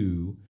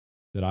knew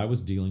that I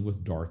was dealing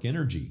with dark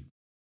energy.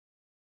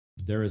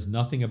 There is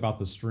nothing about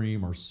the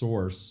stream or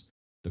source,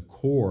 the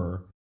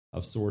core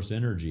of source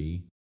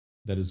energy,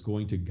 that is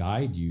going to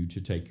guide you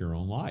to take your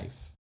own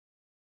life.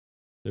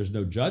 There's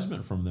no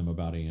judgment from them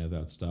about any of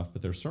that stuff,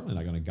 but they're certainly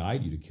not going to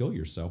guide you to kill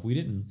yourself. We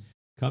didn't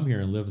come here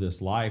and live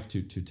this life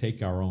to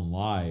take our own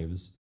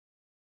lives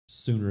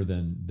sooner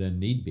than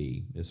need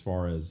be, as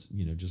far as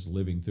just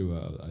living through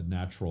a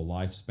natural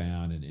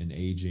lifespan and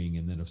aging,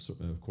 and then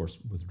of course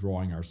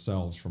withdrawing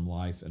ourselves from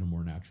life in a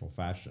more natural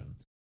fashion.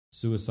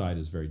 Suicide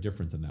is very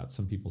different than that.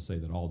 Some people say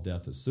that all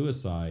death is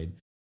suicide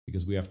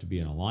because we have to be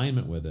in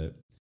alignment with it.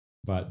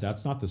 But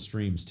that's not the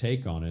stream's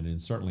take on it,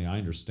 and certainly I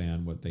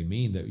understand what they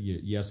mean, that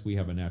yes, we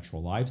have a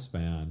natural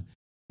lifespan,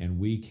 and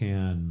we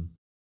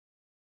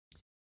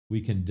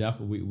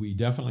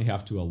definitely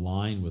have to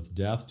align with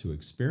death to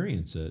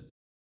experience it,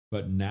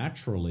 but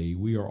naturally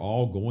we are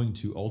all going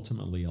to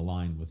ultimately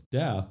align with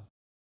death,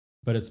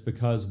 but it's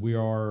because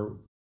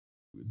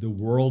the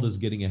world is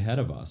getting ahead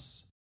of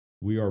us.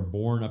 We are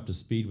born up to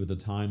speed with the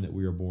time that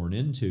we are born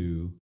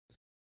into.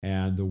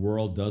 And the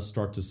world does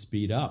start to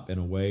speed up in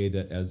a way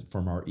that, as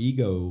from our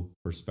ego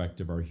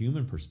perspective, our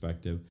human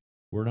perspective,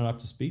 we're not up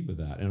to speed with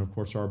that. And of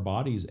course, our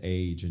bodies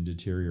age and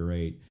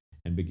deteriorate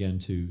and begin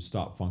to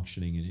stop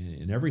functioning.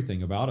 And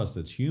everything about us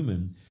that's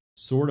human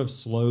sort of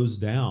slows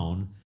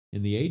down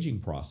in the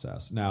aging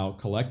process. Now,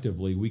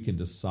 collectively, we can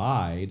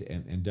decide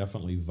and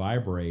definitely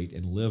vibrate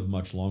and live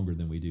much longer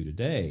than we do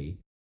today.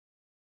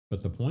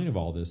 But the point of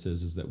all this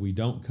is that we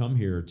don't come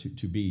here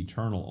to be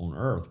eternal on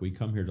earth. We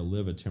come here to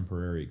live a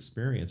temporary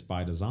experience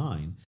by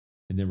design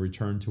and then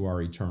return to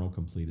our eternal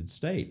completed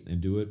state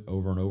and do it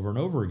over and over and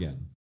over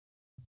again.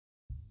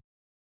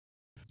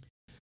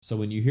 So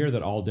when you hear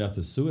that all death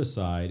is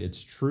suicide,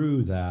 it's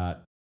true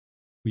that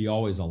we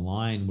always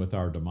align with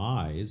our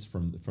demise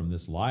from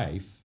this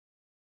life,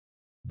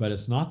 but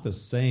it's not the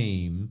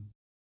same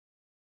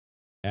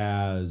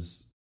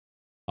as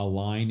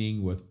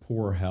aligning with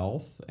poor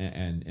health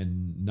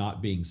and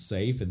not being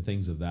safe and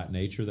things of that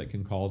nature that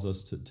can cause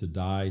us to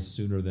die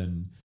sooner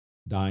than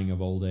dying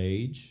of old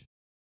age.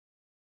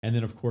 And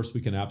then, of course,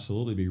 we can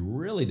absolutely be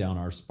really down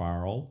our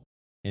spiral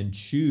and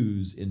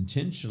choose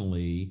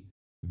intentionally,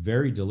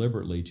 very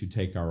deliberately, to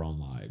take our own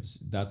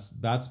lives.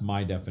 That's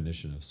my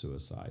definition of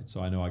suicide.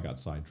 So I know I got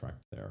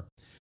sidetracked there.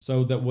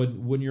 So that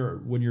when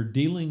you're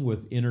dealing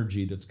with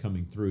energy that's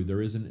coming through,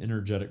 there is an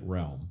energetic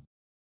realm.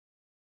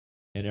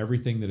 And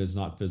everything that is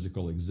not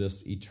physical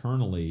exists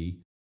eternally,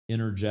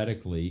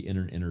 energetically, in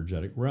an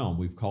energetic realm.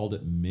 We've called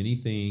it many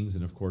things.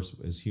 And of course,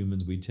 as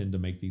humans, we tend to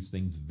make these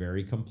things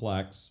very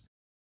complex.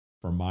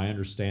 From my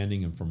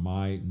understanding and from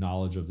my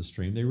knowledge of the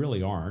stream, they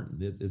really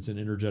aren't. It's an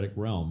energetic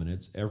realm, and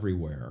it's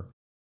everywhere.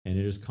 And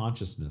it is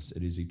consciousness.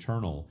 It is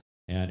eternal.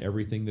 And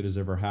everything that has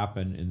ever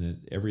happened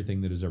and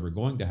everything that is ever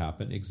going to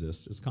happen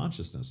exists as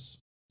consciousness.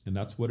 And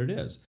that's what it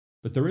is.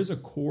 But there is a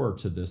core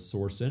to this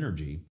source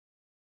energy.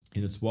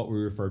 And it's what we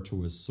refer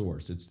to as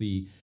source. It's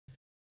the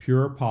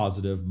pure,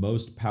 positive,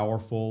 most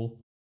powerful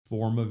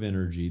form of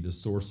energy, the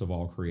source of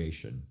all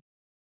creation.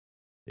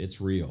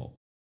 It's real.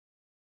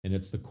 And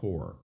it's the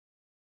core.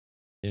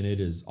 and it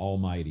is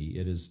almighty.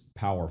 It is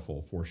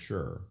powerful for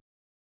sure.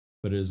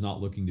 But it is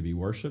not looking to be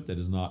worshiped. It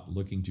is not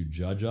looking to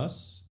judge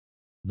us.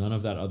 None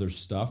of that other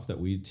stuff that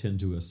we tend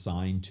to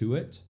assign to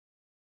it.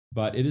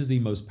 But it is the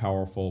most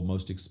powerful,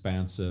 most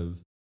expansive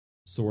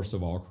source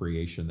of all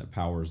creation that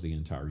powers the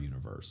entire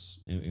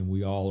universe. And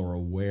we all are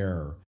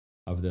aware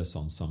of this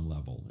on some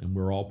level, and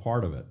we're all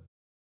part of it.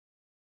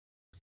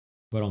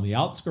 But on the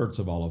outskirts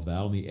of all of that,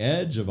 on the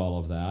edge of all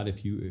of that,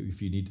 if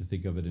you need to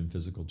think of it in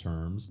physical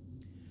terms,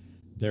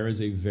 there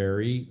is a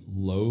very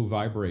low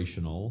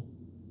vibrational,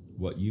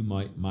 what you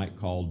might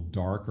call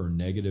dark or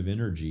negative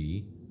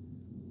energy,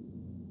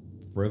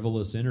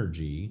 frivolous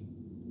energy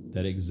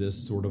that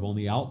exists sort of on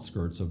the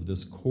outskirts of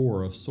this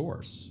core of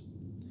source.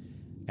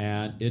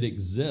 And it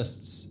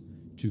exists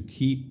to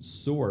keep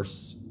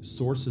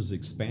source's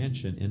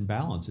expansion in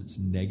balance. It's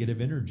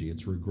negative energy.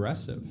 It's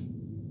regressive.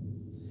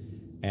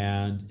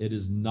 And it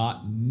is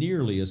not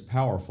nearly as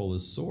powerful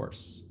as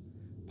source.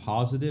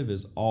 Positive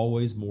is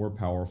always more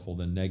powerful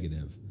than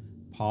negative.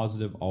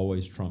 Positive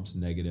always trumps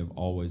negative,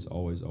 always,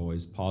 always,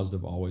 always.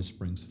 Positive always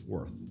springs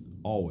forth,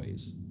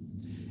 always.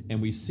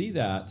 And we see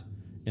that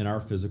in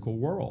our physical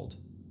world.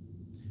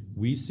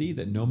 We see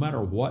that no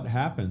matter what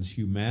happens,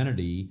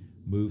 humanity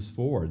moves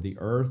forward. The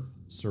earth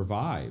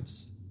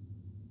survives.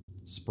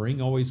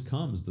 Spring always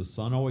comes. The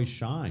sun always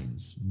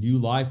shines. New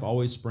life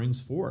always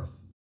springs forth.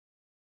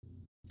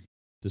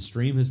 The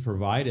stream has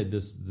provided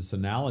this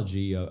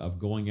analogy of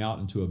going out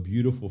into a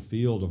beautiful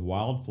field of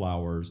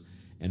wildflowers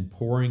and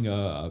pouring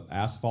a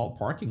asphalt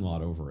parking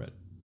lot over it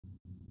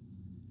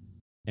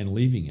and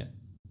leaving it.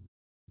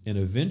 And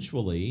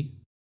eventually,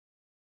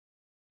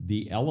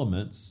 the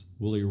elements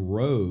will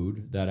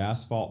erode that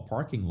asphalt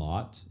parking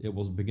lot. It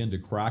will begin to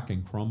crack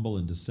and crumble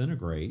and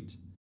disintegrate,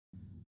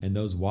 and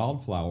those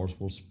wildflowers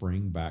will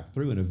spring back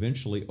through and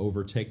eventually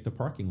overtake the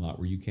parking lot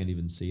where you can't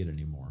even see it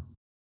anymore.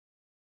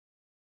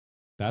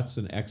 That's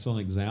an excellent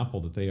example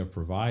that they have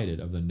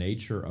provided of the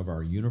nature of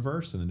our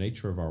universe and the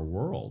nature of our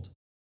world.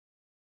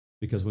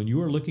 Because when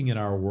you are looking at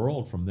our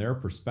world from their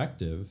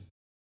perspective,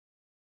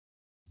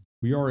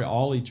 we are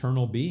all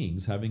eternal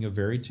beings having a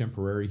very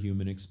temporary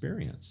human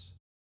experience.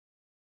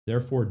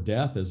 Therefore,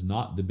 death is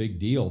not the big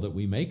deal that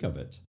we make of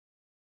it.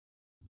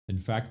 In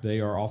fact,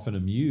 they are often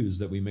amused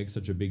that we make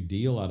such a big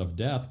deal out of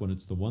death when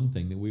it's the one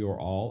thing that we are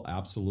all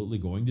absolutely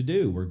going to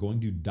do. We're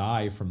going to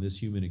die from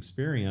this human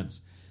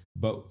experience,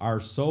 but our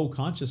soul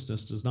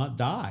consciousness does not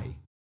die.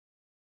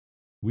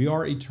 We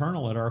are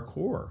eternal at our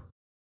core.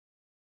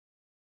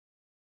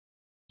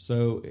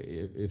 So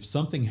if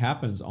something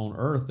happens on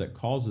earth that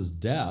causes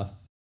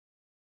death,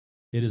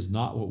 it is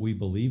not what we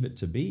believe it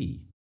to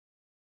be.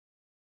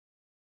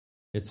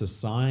 It's a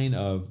sign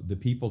of the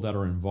people that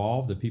are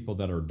involved, the people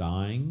that are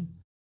dying,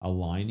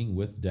 aligning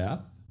with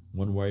death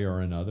one way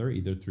or another,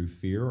 either through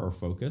fear or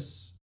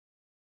focus,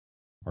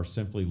 or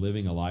simply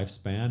living a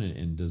lifespan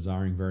and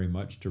desiring very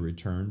much to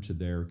return to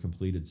their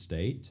completed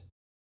state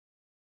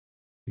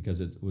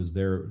because it was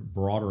their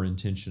broader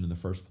intention in the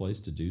first place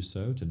to do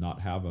so, to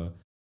not have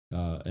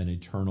an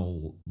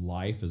eternal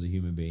life as a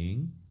human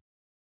being.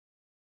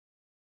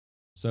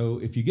 So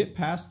if you get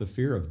past the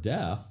fear of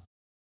death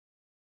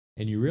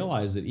and you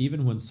realize that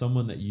even when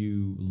someone that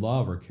you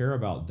love or care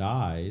about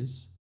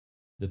dies,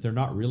 that they're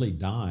not really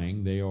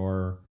dying, they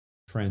are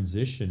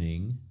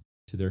transitioning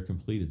to their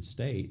completed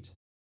state,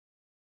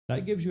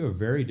 that gives you a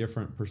very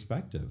different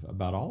perspective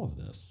about all of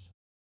this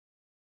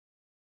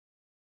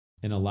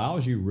and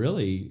allows you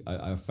really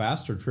a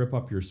faster trip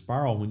up your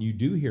spiral when you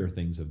do hear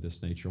things of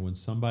this nature, when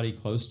somebody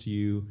close to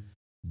you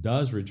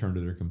does return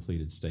to their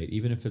completed state,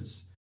 even if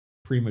it's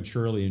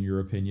prematurely in your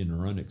opinion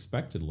or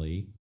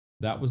unexpectedly.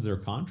 That was their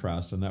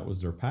contrast and that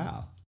was their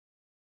path.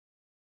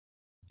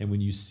 And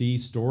when you see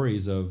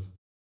stories of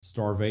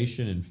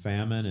starvation and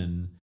famine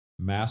and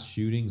mass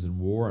shootings and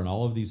war and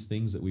all of these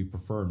things that we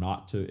prefer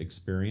not to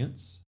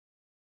experience,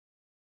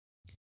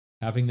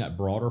 having that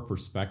broader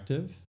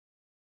perspective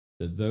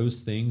that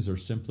those things are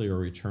simply a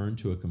return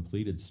to a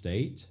completed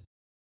state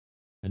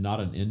and not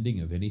an ending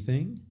of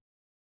anything,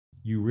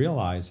 you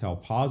realize how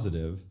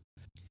positive,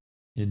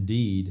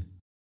 indeed,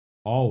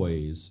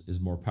 always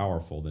is more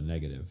powerful than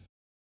negative.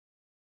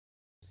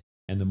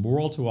 And the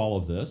moral to all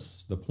of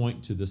this, the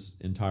point to this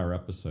entire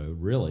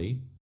episode really,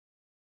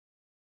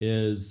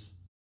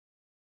 is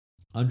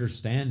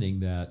understanding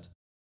that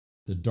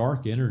the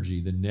dark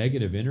energy, the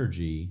negative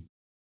energy,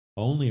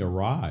 only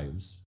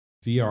arrives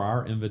via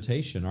our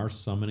invitation, our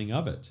summoning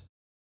of it.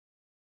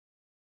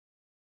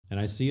 And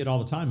I see it all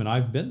the time, and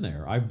I've been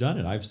there. I've done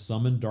it. I've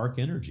summoned dark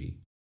energy.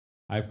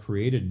 I've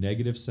created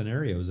negative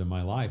scenarios in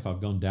my life.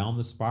 I've gone down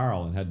the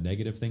spiral and had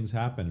negative things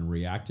happen and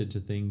reacted to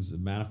things,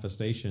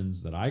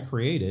 manifestations that I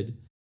created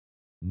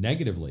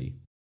negatively.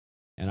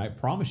 And I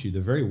promise you,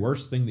 the very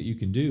worst thing that you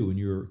can do when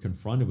you're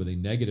confronted with a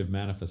negative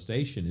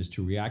manifestation is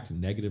to react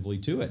negatively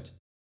to it.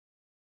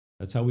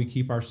 That's how we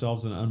keep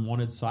ourselves in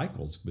unwanted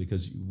cycles,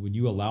 because when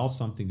you allow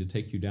something to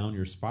take you down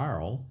your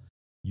spiral,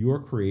 you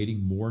are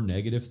creating more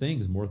negative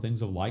things, more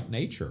things of like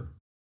nature.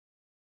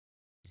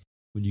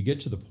 When you get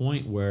to the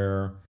point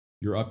where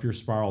you're up your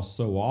spiral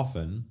so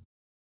often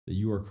that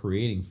you are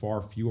creating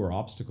far fewer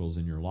obstacles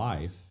in your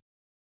life,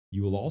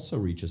 you will also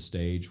reach a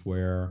stage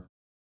where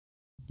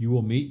you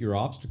will meet your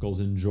obstacles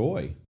in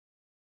joy,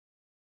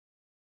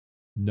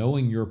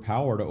 knowing your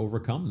power to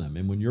overcome them.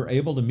 And when you're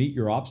able to meet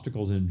your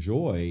obstacles in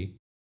joy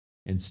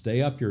and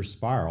stay up your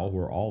spiral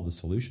where all the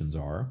solutions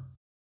are,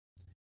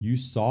 you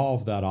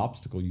solve that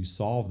obstacle, you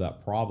solve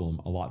that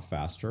problem a lot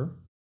faster,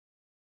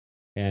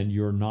 and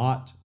you're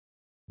not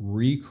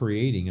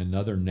recreating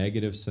another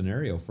negative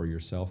scenario for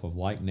yourself of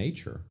like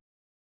nature,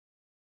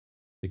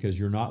 because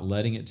you're not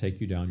letting it take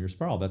you down your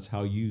spiral. That's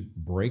how you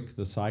break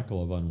the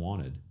cycle of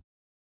unwanted.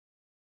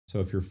 So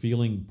if you're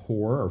feeling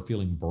poor or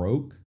feeling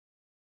broke,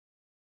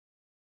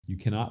 you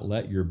cannot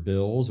let your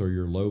bills or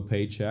your low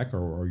paycheck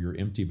or your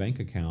empty bank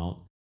account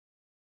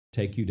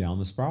take you down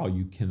the spiral.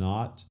 You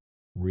cannot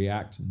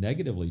react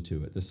negatively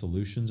to it. The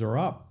solutions are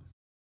up.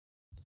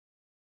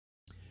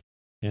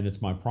 And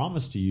it's my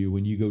promise to you,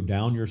 when you go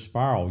down your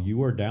spiral,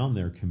 you are down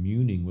there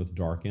communing with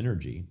dark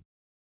energy.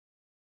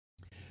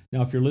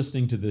 Now, if you're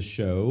listening to this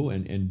show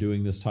and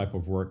doing this type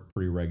of work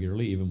pretty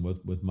regularly, even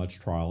with much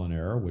trial and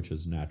error, which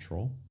is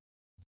natural,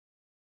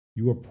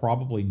 you are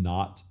probably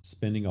not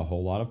spending a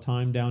whole lot of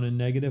time down in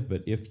negative.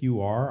 But if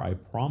you are, I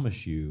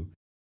promise you,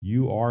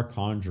 you are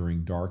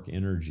conjuring dark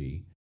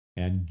energy,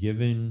 and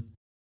giving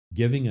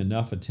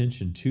enough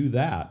attention to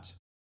that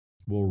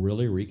will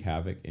really wreak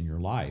havoc in your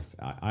life.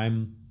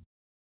 I'm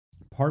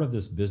part of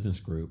this business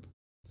group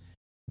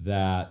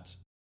that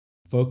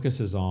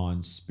focuses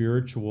on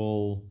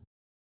spiritual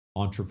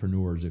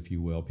entrepreneurs, if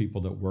you will,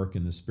 people that work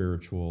in the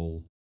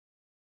spiritual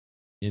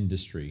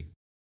industry.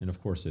 And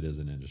of course, it is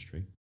an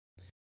industry.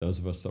 Those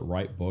of us that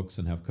write books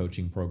and have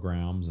coaching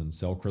programs and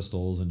sell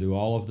crystals and do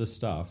all of this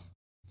stuff.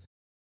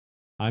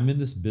 I'm in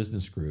this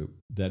business group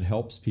that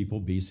helps people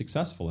be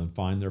successful and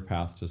find their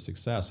path to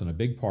success. And a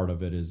big part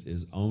of it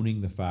is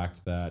owning the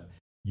fact that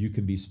you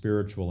can be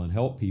spiritual and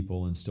help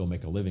people and still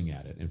make a living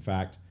at it. In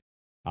fact,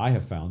 I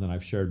have found, and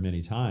I've shared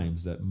many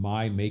times, that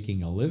my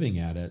making a living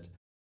at it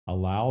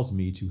allows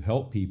me to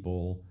help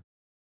people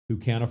who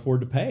can't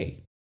afford to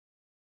pay.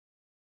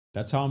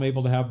 That's how I'm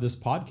able to have this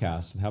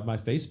podcast and have my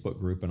Facebook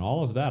group and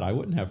all of that. I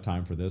wouldn't have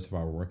time for this if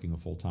I were working a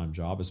full-time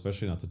job,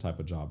 especially not the type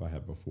of job I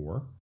had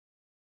before.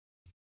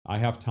 I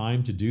have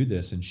time to do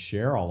this and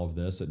share all of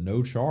this at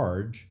no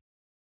charge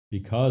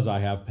because I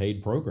have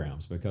paid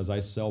programs, because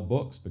I sell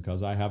books,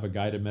 because I have a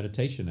guided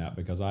meditation app,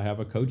 because I have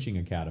a coaching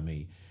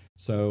academy.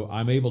 So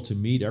I'm able to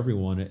meet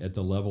everyone at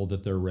the level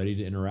that they're ready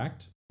to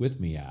interact with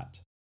me at.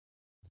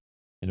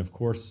 And of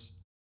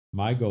course,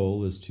 my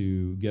goal is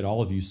to get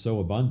all of you so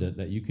abundant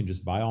that you can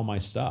just buy all my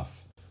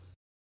stuff.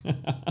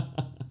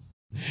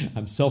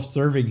 I'm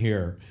self-serving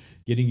here,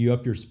 getting you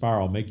up your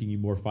spiral, making you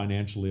more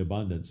financially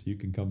abundant so you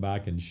can come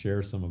back and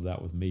share some of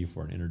that with me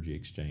for an energy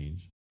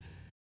exchange.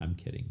 I'm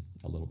kidding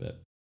a little bit.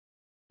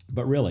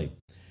 But really,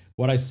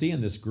 what I see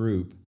in this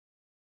group,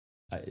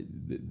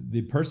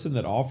 the person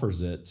that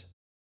offers it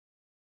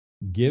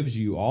gives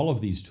you all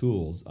of these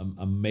tools,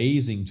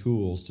 amazing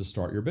tools to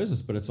start your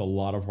business, but it's a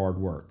lot of hard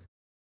work.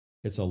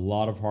 It's a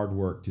lot of hard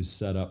work to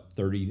set up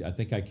 30, I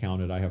think I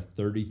counted, I have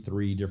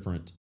 33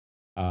 different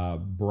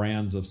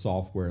brands of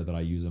software that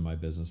I use in my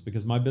business,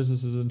 because my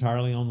business is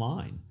entirely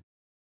online.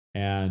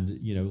 And,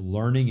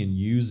 learning and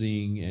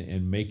using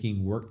and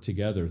making work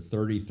together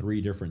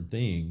 33 different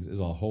things is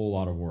a whole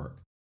lot of work.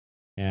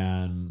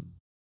 And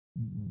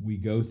we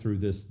go through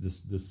this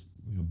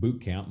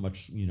boot camp,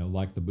 much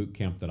like the boot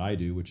camp that I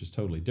do, which is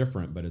totally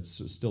different, but it's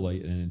still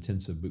an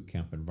intensive boot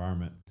camp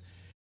environment.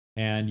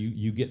 And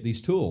you get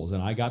these tools,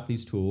 and I got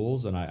these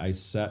tools, and I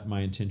set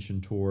my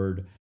intention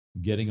toward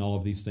getting all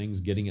of these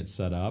things, getting it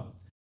set up.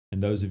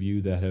 And those of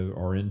you that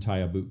are in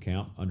Taya Boot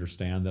Camp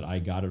understand that I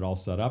got it all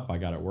set up. I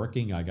got it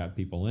working. I got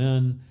people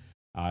in.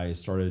 I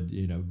started,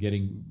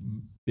 getting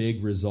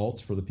big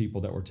results for the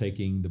people that were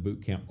taking the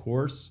boot camp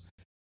course,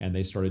 and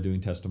they started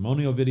doing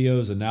testimonial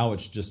videos. And now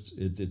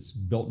it's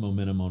built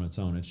momentum on its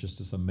own. It's just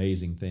this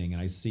amazing thing.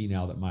 And I see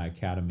now that my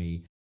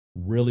academy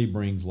really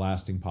brings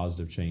lasting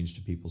positive change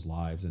to people's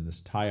lives. And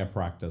this Taya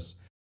practice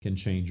can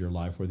change your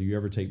life. Whether you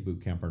ever take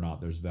boot camp or not,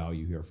 there's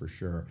value here for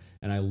sure.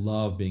 And I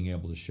love being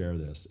able to share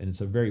this. And it's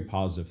a very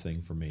positive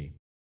thing for me.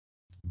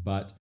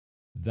 But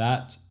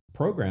that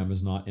program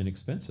is not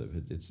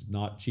inexpensive. It's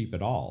not cheap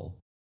at all.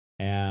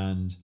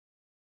 And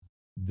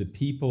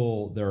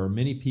there are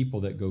many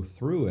people that go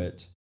through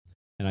it,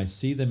 and I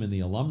see them in the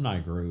alumni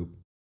group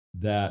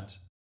that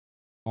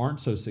aren't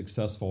so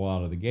successful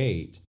out of the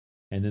gate.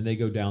 And then they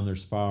go down their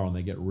spiral and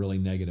they get really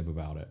negative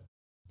about it.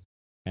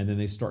 And then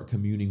they start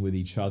communing with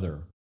each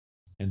other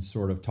and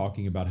sort of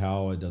talking about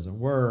how it doesn't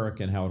work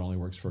and how it only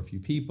works for a few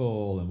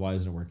people and why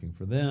isn't it working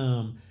for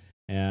them.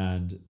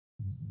 And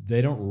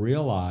they don't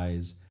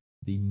realize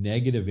the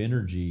negative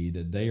energy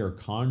that they are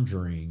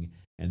conjuring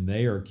and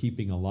they are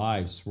keeping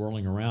alive,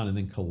 swirling around. And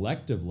then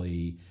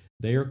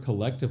they are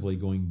collectively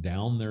going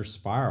down their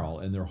spiral,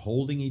 and they're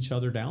holding each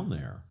other down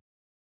there.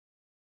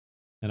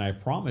 And I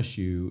promise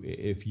you,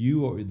 if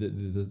you are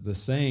the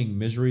saying,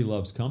 misery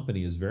loves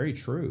company, is very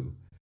true.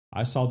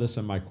 I saw this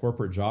in my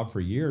corporate job for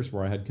years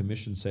where I had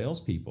commissioned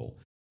salespeople,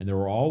 and there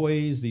were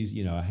always these,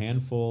 a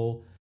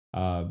handful,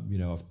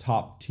 of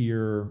top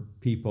tier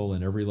people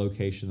in every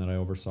location that I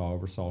oversaw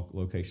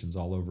locations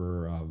all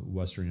over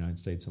Western United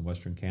States and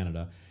Western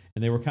Canada.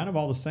 And they were kind of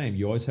all the same.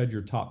 You always had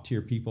your top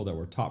tier people that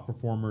were top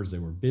performers. They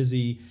were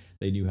busy.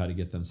 They knew how to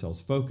get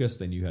themselves focused.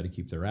 They knew how to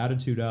keep their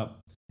attitude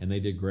up, and they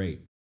did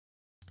great.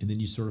 And then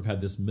you sort of had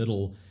this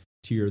middle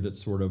tier that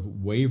sort of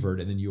wavered.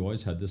 And then you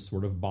always had this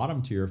sort of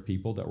bottom tier of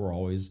people that were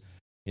always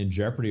in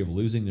jeopardy of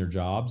losing their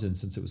jobs. And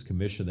since it was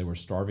commission, they were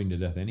starving to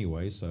death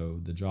anyway. So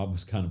the job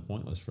was kind of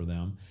pointless for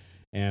them.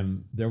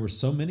 And there were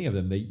so many of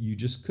them that you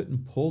just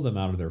couldn't pull them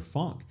out of their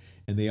funk.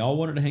 And they all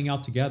wanted to hang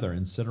out together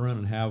and sit around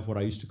and have what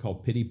I used to call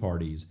pity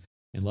parties.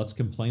 And let's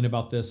complain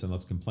about this and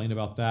let's complain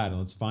about that. And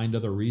let's find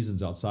other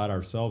reasons outside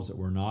ourselves that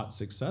we're not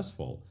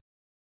successful.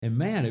 And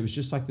man, it was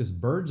just like this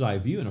bird's eye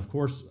view. And of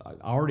course, I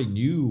already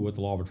knew what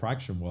the law of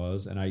attraction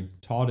was, and I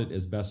taught it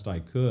as best I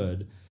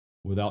could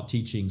without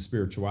teaching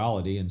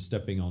spirituality and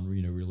stepping on,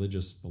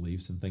 religious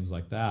beliefs and things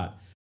like that.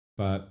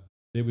 But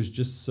it was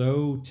just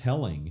so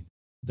telling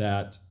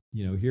that,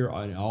 here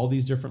in all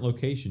these different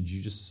locations,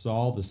 you just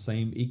saw the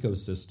same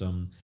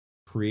ecosystem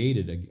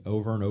created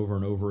over and over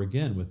and over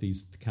again with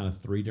these kind of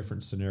three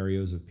different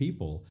scenarios of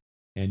people.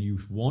 And you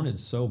wanted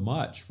so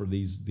much for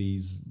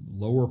these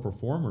lower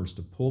performers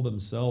to pull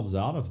themselves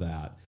out of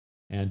that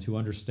and to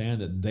understand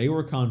that they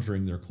were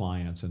conjuring their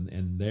clients,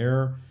 and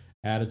their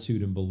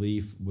attitude and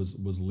belief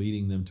was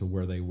leading them to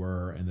where they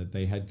were, and that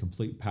they had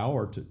complete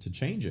power to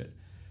change it.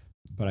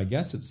 But I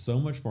guess it's so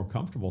much more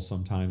comfortable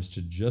sometimes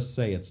to just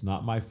say, it's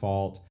not my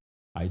fault.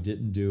 I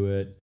didn't do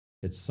it.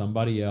 It's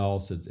somebody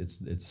else.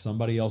 It's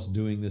somebody else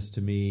doing this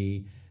to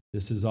me.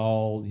 This is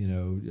all,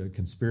 a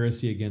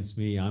conspiracy against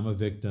me. I'm a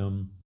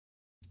victim.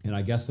 And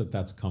I guess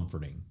that's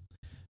comforting,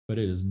 but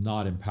it is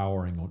not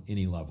empowering on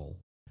any level.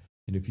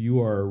 And if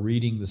you are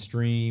reading the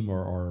stream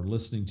or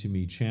listening to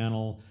me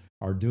channel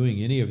or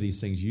doing any of these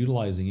things,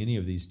 utilizing any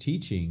of these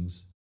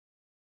teachings,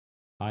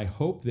 I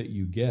hope that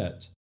you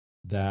get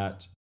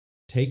that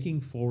taking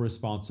full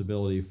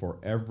responsibility for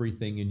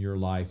everything in your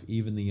life,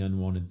 even the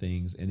unwanted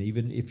things, and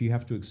even if you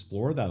have to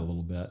explore that a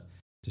little bit,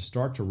 to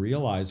start to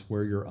realize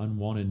where your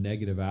unwanted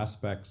negative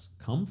aspects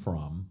come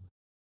from.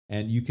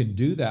 And you can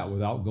do that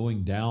without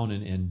going down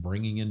and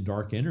bringing in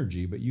dark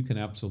energy, but you can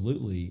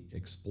absolutely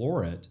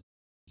explore it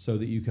so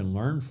that you can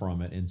learn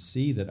from it and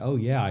see that, oh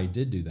yeah, I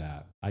did do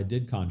that. I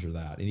did conjure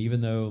that. And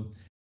even though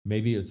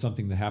maybe it's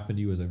something that happened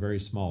to you as a very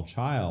small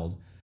child,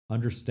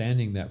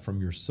 understanding that from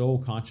your soul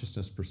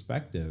consciousness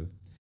perspective,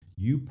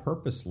 you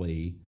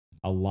purposely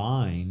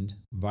aligned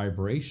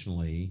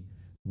vibrationally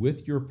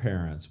with your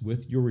parents,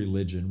 with your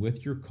religion,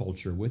 with your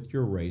culture, with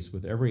your race,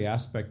 with every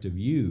aspect of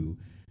you.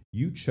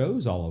 You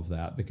chose all of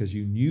that because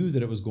you knew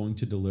that it was going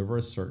to deliver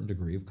a certain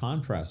degree of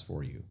contrast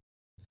for you.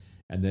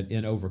 And that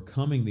in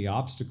overcoming the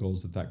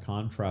obstacles that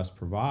contrast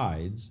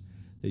provides,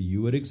 that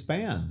you would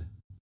expand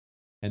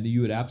and that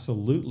you would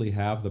absolutely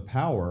have the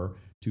power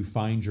to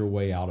find your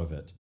way out of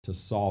it, to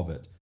solve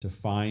it, to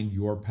find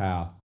your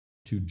path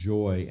to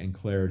joy and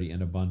clarity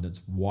and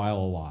abundance while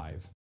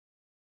alive,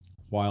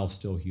 while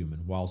still human,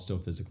 while still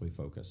physically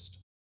focused.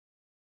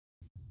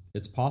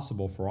 It's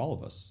possible for all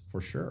of us, for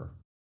sure.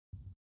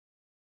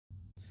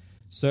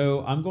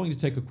 So I'm going to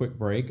take a quick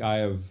break. I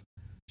have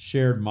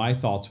shared my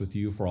thoughts with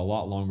you for a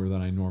lot longer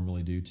than I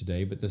normally do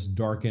today, but this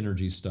dark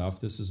energy stuff,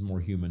 this is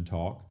more human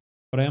talk.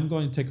 But I am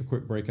going to take a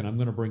quick break, and I'm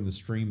going to bring the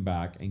stream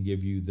back and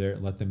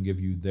let them give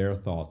you their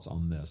thoughts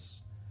on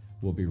this.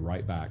 We'll be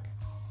right back.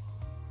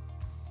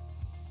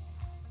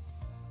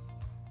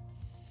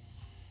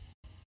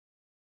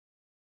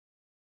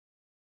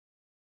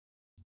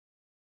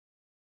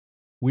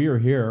 We are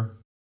here.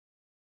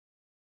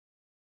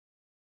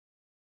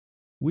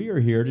 We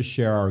are here to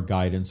share our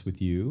guidance with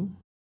you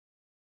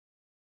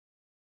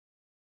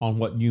on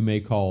what you may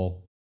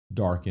call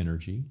dark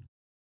energy,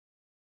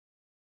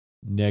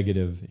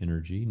 negative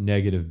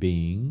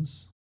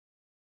beings.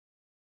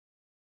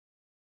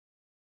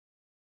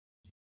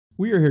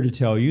 We are here to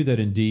tell you that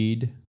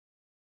indeed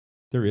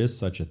there is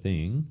such a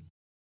thing.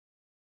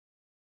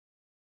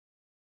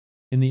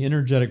 In the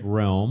energetic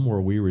realm where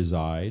we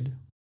reside,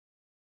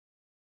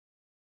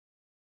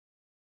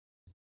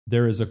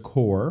 there is a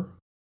core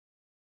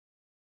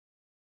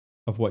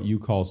of what you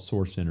call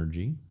source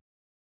energy.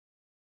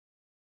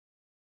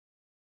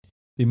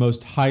 The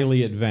most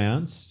highly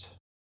advanced,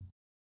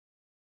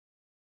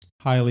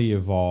 highly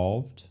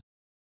evolved,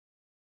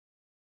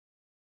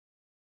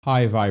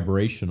 high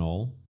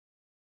vibrational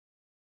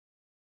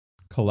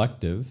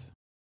collective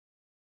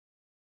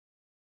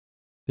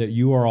that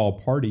you are all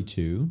party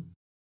to.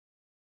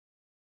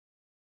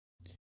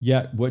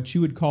 Yet what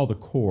you would call the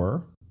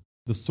core,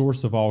 the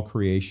source of all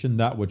creation,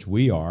 that which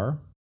we are,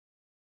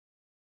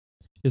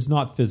 is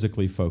not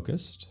physically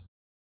focused.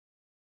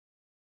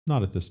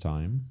 Not at this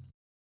time.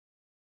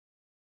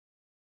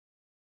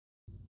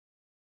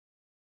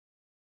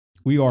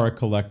 We are a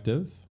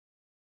collective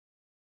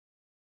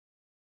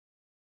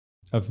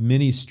of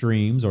many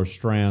streams or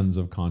strands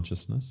of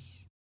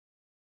consciousness.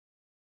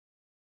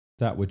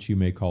 that which you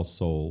may call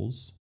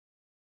souls.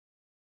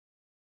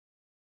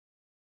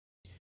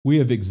 We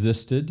have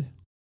existed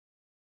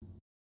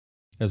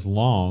as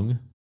long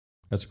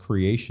as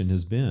creation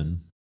has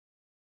been.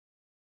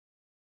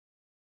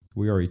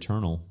 We are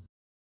eternal.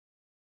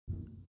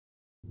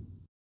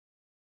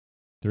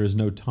 There is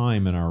no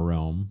time in our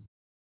realm.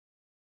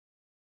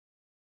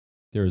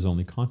 There is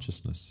only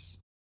consciousness,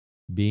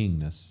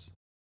 beingness.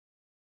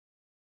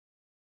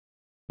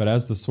 But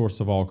as the source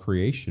of all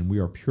creation, we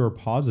are pure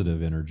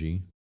positive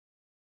energy.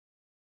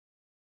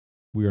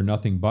 We are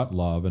nothing but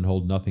love and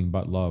hold nothing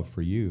but love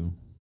for you.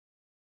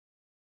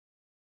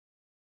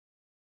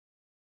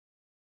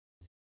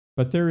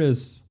 But there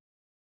is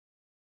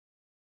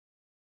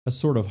a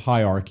sort of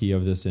hierarchy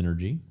of this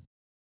energy.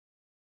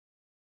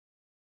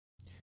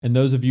 And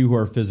those of you who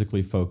are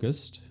physically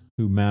focused,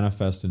 who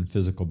manifest in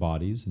physical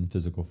bodies, in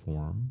physical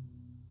form,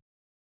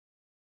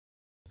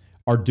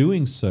 are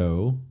doing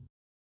so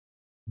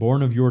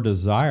born of your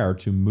desire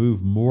to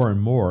move more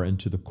and more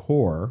into the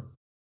core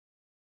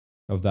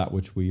of that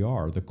which we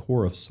are, the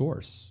core of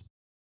Source.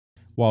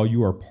 While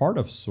you are part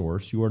of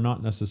Source, you are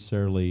not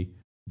necessarily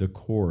the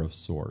core of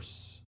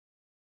Source.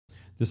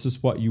 This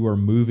is what you are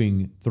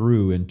moving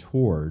through and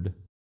toward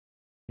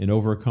in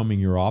overcoming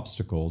your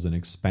obstacles and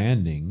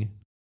expanding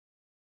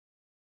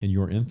in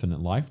your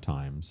infinite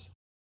lifetimes.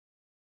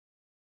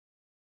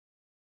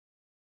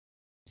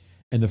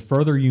 And the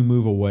further you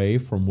move away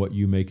from what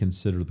you may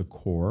consider the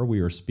core, we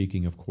are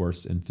speaking, of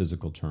course, in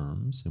physical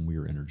terms, and we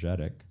are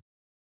energetic.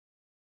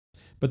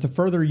 But the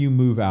further you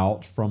move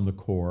out from the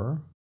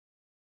core,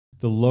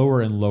 the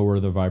lower and lower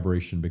the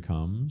vibration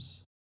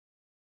becomes,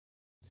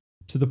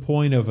 to the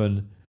point of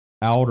an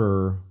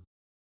outer,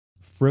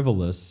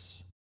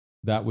 frivolous,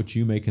 that which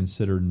you may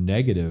consider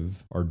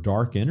negative or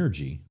dark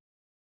energy.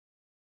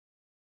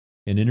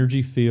 An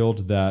energy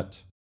field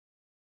that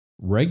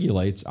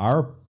regulates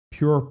our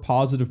pure,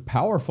 positive,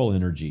 powerful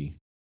energy.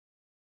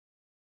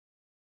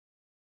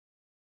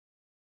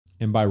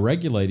 And by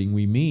regulating,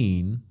 we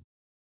mean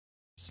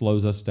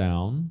slows us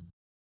down,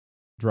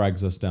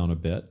 drags us down a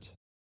bit.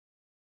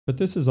 But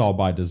this is all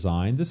by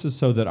design. This is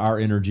so that our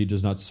energy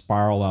does not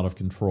spiral out of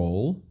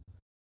control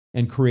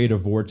and create a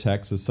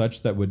vortex as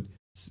such that would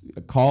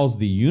cause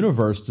the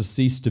universe to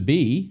cease to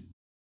be.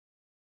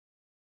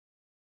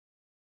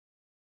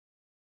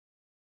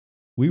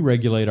 We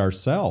regulate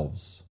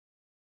ourselves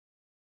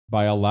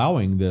by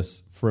allowing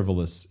this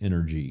frivolous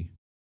energy,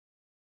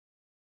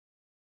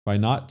 by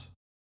not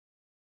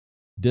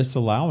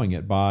disallowing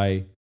it,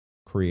 by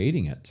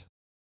creating it.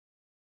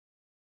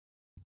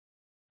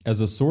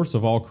 As a source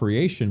of all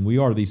creation, we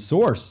are the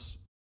source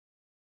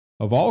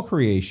of all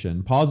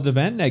creation, positive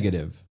and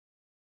negative.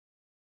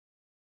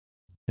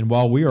 And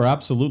while we are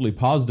absolutely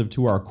positive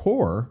to our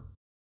core,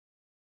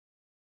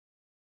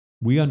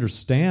 we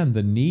understand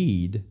the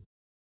need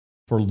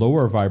for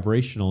lower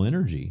vibrational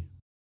energy.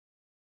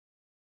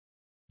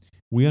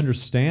 We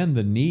understand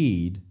the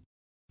need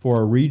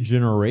for a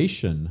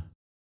regeneration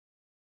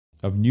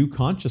of new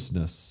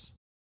consciousness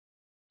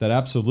that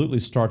absolutely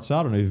starts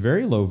out on a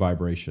very low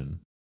vibration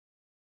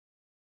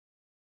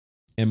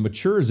and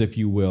matures, if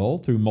you will,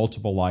 through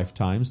multiple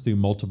lifetimes, through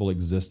multiple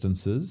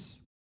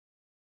existences,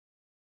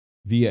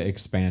 via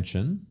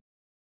expansion,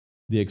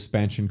 the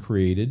expansion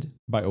created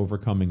by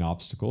overcoming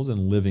obstacles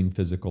and living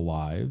physical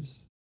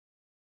lives,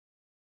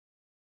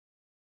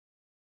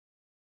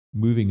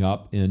 moving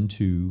up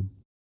into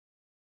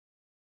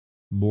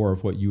more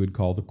of what you would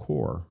call the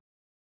core.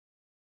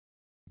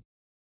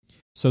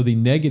 So the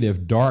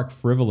negative, dark,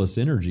 frivolous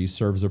energy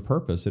serves a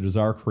purpose. It is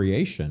our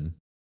creation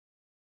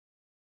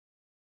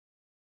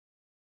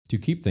to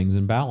keep things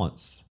in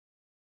balance.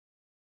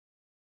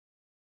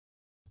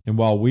 And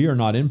while we are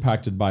not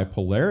impacted by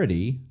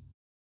polarity,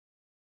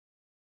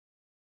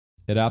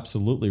 it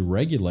absolutely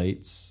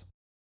regulates,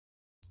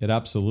 it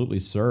absolutely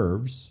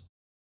serves.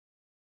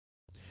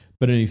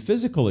 But in a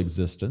physical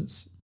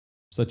existence,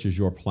 such as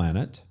your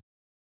planet,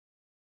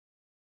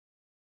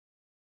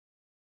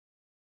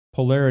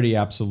 polarity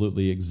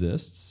absolutely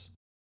exists.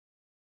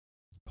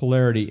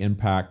 Polarity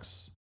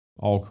impacts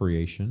all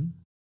creation.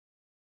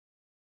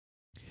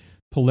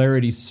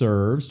 Polarity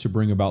serves to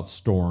bring about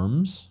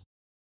storms,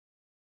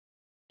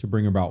 to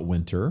bring about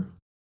winter,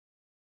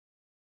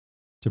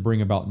 to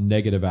bring about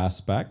negative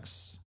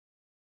aspects.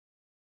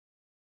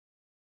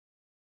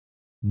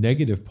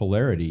 Negative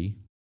polarity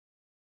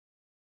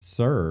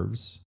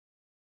serves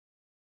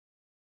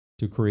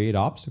to create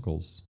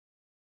obstacles.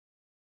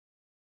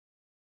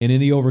 And in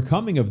the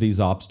overcoming of these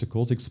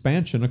obstacles,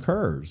 expansion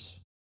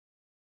occurs.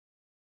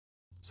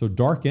 So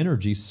dark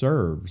energy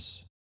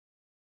serves.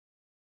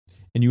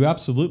 And you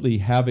absolutely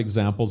have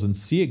examples and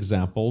see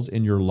examples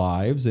in your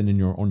lives and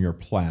on your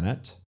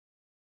planet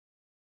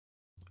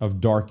of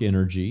dark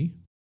energy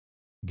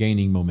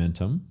gaining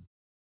momentum,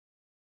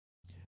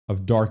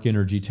 of dark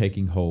energy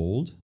taking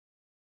hold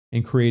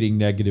and creating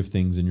negative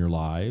things in your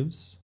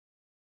lives,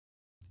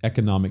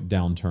 economic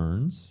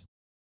downturns,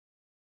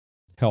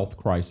 health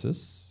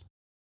crisis,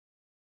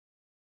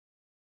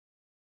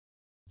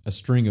 a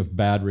string of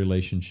bad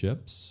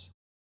relationships,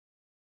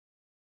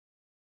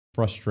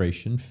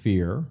 frustration,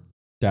 fear,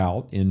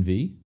 doubt,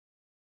 envy,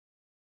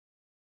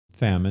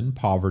 famine,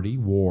 poverty,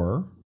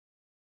 war,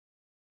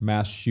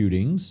 mass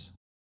shootings.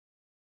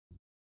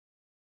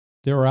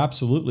 There are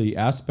absolutely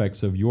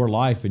aspects of your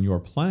life and your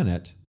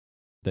planet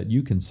that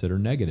you consider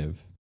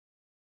negative.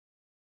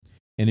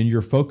 And in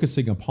your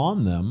focusing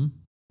upon them,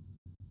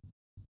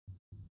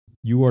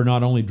 you are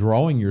not only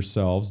drawing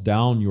yourselves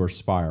down your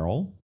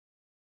spiral,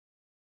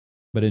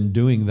 but in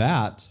doing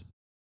that,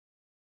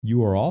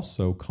 you are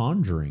also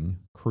conjuring,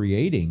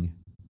 creating,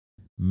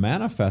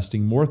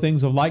 manifesting more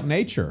things of like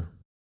nature.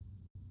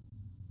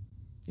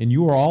 And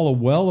you are all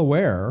well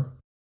aware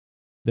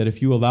that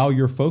if you allow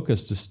your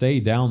focus to stay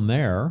down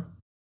there,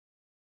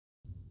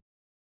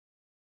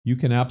 you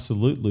can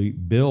absolutely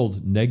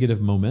build negative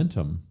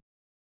momentum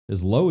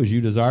as low as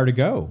you desire to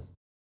go.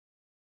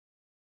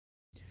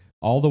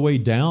 All the way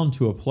down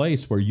to a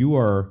place where you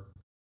are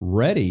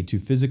ready to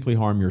physically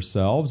harm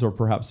yourselves or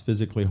perhaps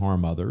physically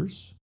harm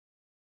others.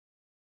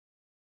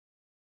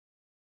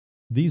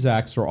 These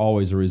acts are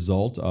always a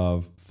result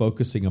of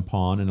focusing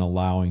upon and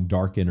allowing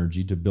dark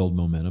energy to build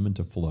momentum and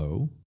to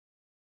flow.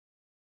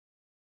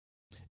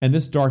 And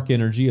this dark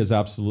energy is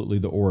absolutely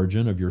the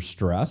origin of your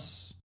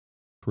stress,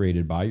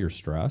 created by your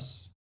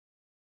stress,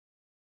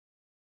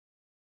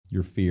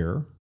 your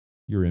fear,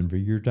 your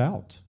envy, your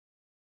doubt,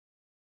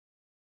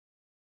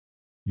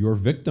 your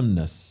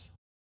victimness,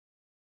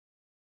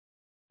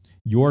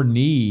 your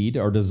need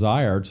or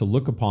desire to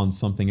look upon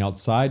something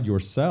outside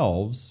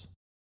yourselves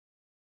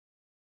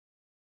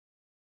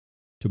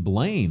to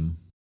blame.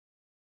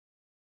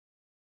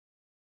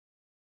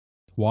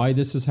 Why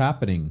this is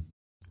happening,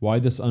 why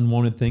this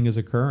unwanted thing is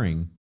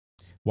occurring,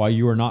 why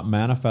you are not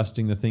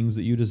manifesting the things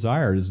that you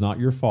desire. It is not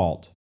your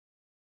fault.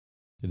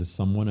 It is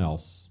someone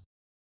else.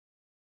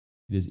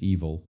 It is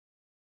evil.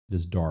 It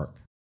is dark.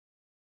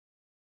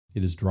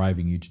 It is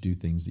driving you to do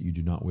things that you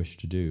do not wish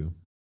to do.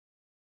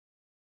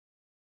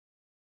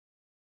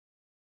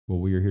 Well,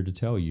 we are here to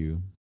tell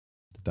you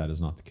that that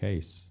is not the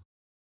case.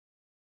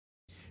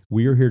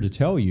 We are here to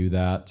tell you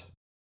that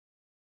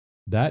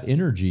that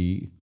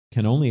energy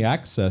can only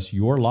access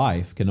your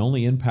life, can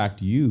only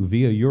impact you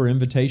via your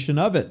invitation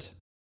of it.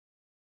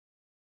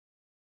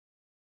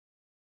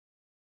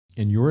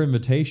 And your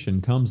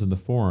invitation comes in the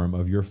form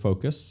of your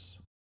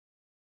focus,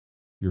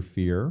 your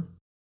fear,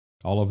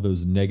 all of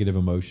those negative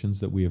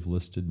emotions that we have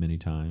listed many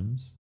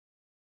times.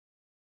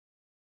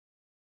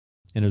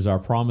 And as our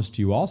promise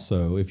to you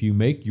also, if you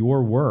make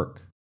your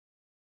work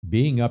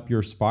being up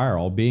your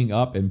spiral, being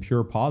up and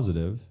pure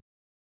positive,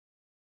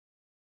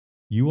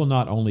 you will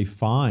not only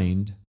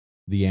find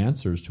the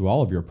answers to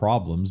all of your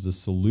problems, the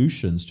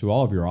solutions to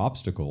all of your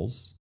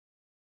obstacles,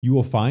 you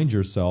will find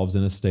yourselves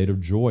in a state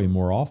of joy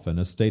more often,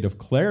 a state of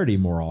clarity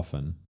more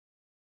often.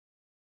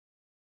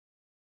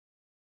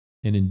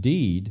 And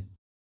indeed,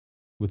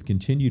 with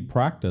continued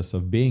practice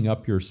of being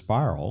up your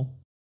spiral,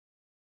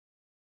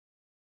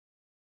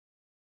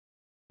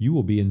 you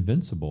will be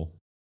invincible.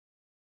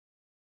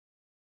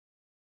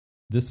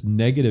 This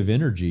negative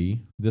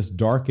energy, this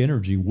dark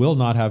energy, will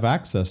not have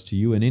access to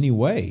you in any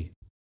way.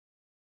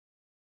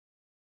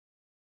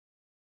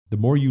 The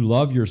more you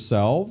love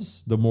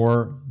yourselves, the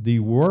more the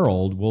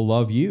world will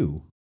love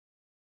you.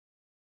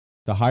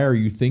 The higher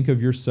you think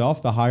of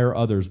yourself, the higher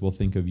others will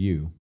think of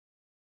you.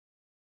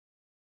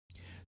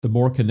 The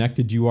more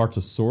connected you are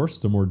to Source,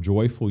 the more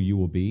joyful you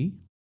will be.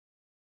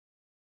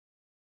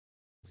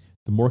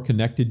 The more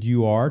connected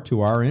you are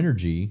to our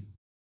energy,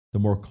 the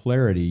more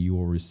clarity you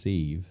will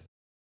receive.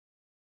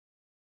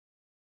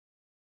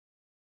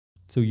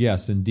 So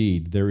yes,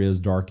 indeed, there is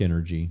dark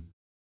energy.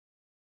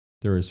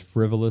 There is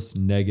frivolous,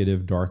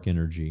 negative, dark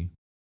energy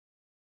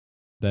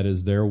that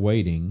is there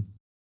waiting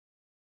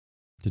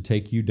to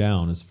take you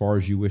down as far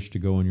as you wish to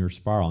go in your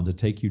spiral and to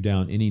take you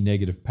down any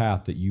negative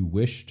path that you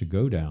wish to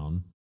go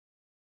down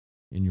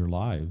in your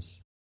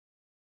lives.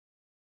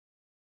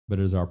 But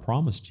it is our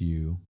promise to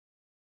you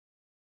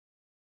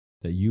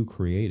that you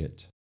create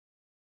it,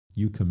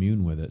 you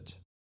commune with it,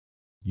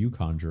 you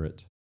conjure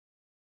it,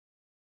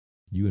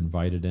 you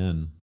invite it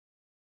in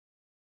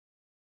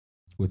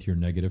with your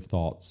negative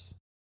thoughts,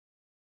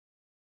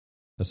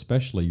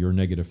 especially your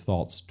negative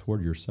thoughts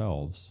toward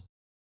yourselves.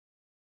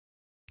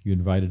 You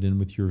invite it in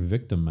with your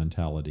victim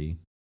mentality.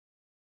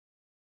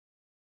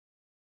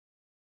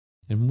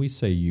 And when we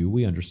say you,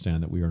 we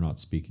understand that we are not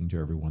speaking to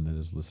everyone that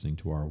is listening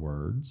to our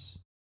words.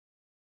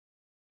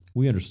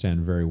 We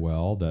understand very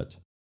well that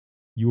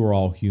you are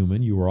all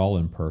human, you are all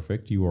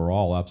imperfect, you are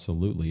all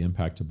absolutely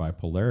impacted by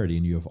polarity,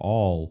 and you have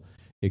all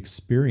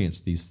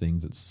experienced these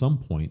things at some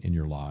point in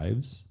your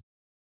lives.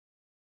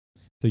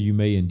 Though you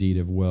may indeed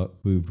have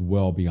moved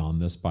well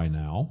beyond this by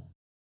now.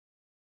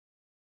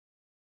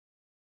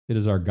 It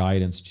is our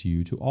guidance to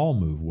you to all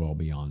move well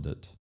beyond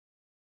it.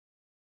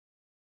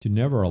 To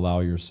never allow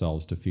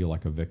yourselves to feel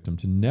like a victim,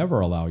 to never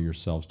allow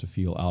yourselves to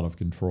feel out of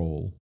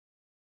control.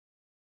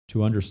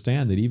 To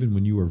understand that even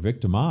when you were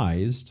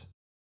victimized,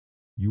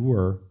 you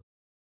were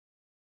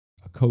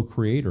a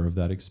co-creator of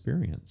that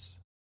experience.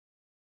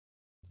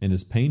 And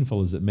as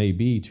painful as it may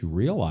be to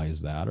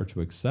realize that or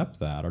to accept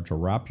that or to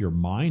wrap your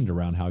mind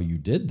around how you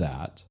did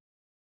that,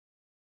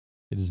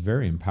 it is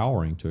very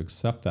empowering to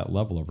accept that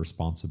level of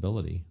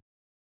responsibility.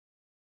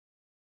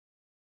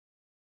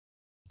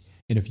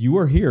 And if you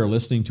are here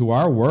listening to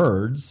our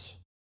words,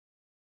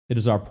 it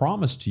is our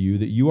promise to you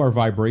that you are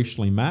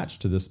vibrationally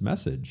matched to this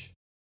message.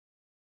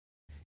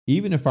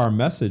 Even if our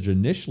message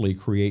initially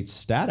creates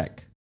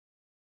static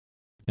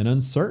and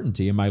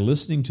uncertainty, am I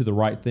listening to the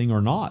right thing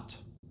or not?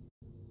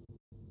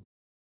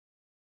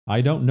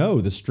 I don't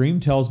know. The stream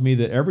tells me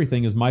that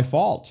everything is my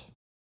fault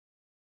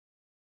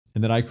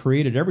and that I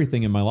created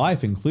everything in my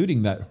life,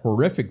 including that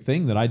horrific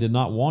thing that I did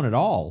not want at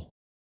all.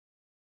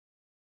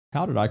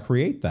 How did I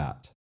create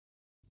that?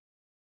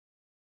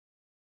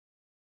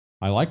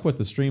 I like what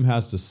the stream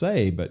has to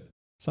say, but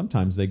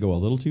sometimes they go a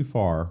little too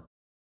far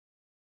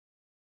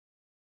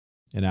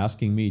in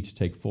asking me to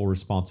take full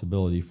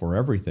responsibility for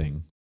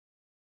everything,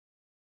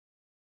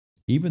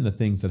 even the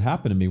things that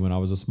happened to me when I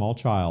was a small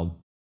child.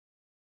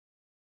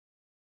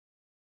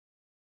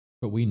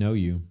 But we know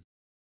you.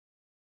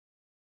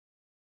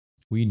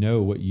 We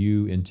know what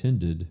you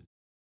intended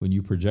when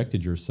you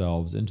projected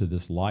yourselves into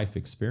this life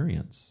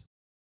experience.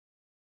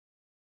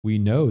 We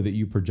know that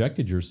you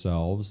projected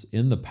yourselves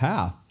in the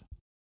path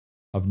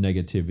of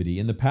negativity,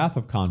 in the path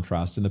of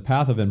contrast, in the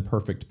path of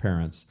imperfect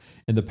parents,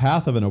 in the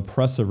path of an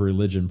oppressive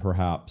religion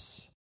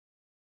perhaps,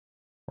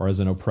 or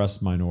as an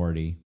oppressed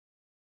minority,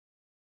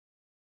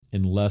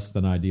 in less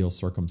than ideal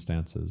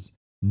circumstances,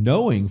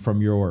 knowing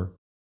from your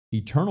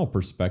eternal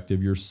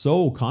perspective, your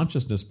soul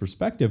consciousness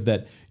perspective,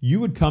 that you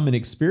would come and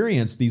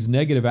experience these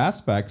negative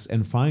aspects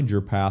and find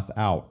your path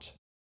out.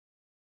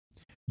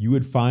 You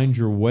would find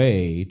your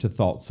way to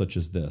thoughts such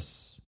as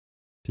this,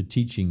 to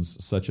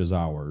teachings such as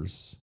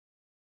ours.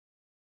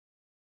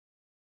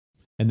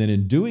 And then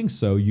in doing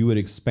so, you would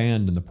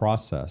expand in the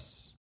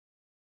process.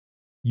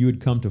 You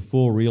would come to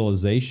full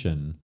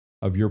realization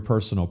of your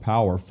personal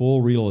power,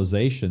 full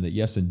realization that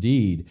yes,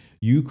 indeed,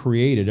 you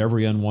created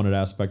every unwanted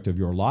aspect of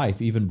your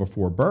life even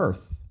before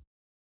birth,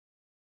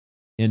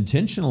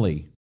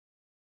 intentionally,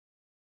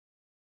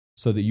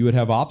 so that you would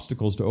have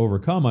obstacles to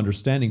overcome,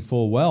 understanding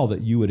full well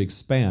that you would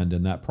expand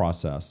in that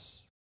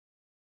process.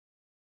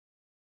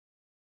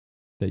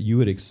 That you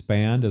would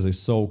expand as a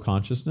soul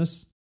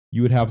consciousness.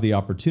 You would have the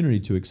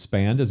opportunity to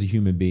expand as a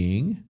human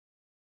being.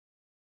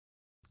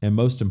 And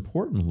most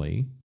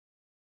importantly,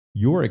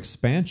 your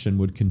expansion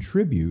would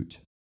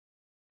contribute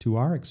to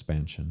our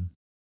expansion.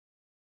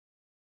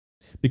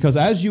 Because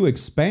as you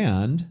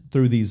expand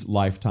through these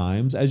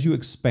lifetimes, as you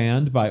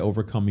expand by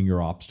overcoming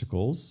your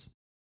obstacles,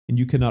 and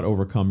you cannot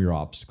overcome your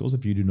obstacles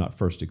if you do not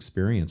first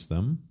experience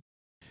them,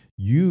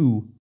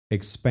 you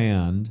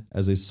expand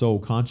as a soul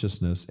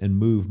consciousness and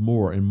move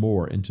more and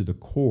more into the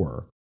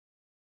core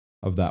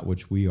of that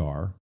which we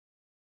are,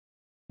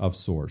 of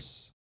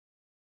Source,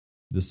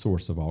 the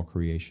source of all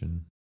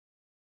creation.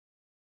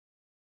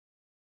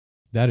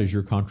 That is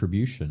your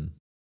contribution.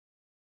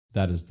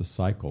 That is the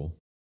cycle.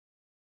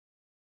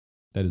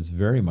 That is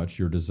very much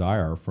your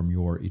desire from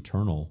your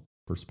eternal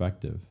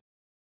perspective.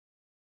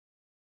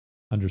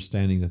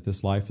 Understanding that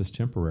this life is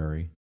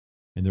temporary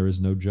and there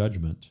is no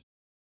judgment,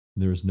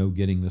 and there is no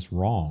getting this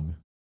wrong.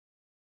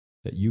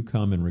 That you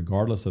come and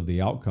regardless of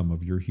the outcome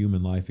of your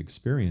human life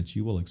experience,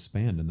 you will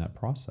expand in that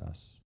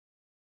process.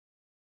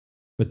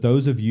 But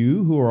those of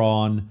you who are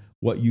on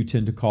what you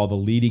tend to call the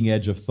leading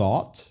edge of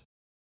thought,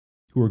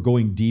 who are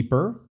going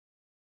deeper,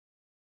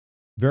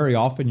 very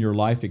often your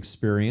life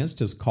experience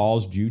has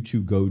caused you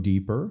to go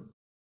deeper,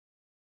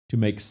 to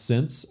make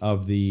sense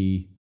of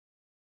the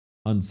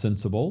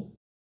unsensible,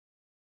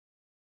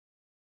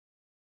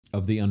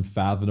 of the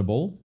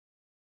unfathomable.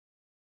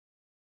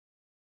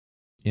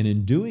 And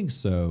in doing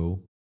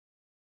so,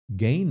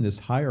 gain this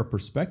higher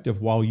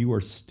perspective while you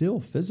are still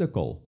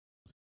physical,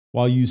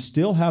 while you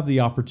still have the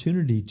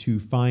opportunity to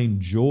find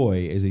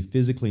joy as a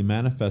physically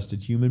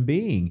manifested human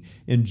being,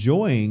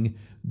 enjoying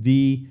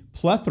the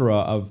plethora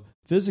of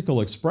physical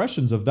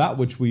expressions of that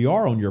which we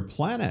are on your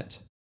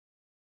planet.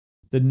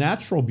 The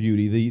natural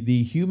beauty,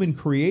 the human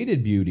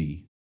created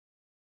beauty,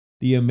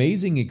 the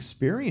amazing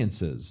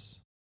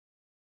experiences.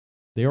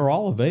 They are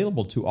all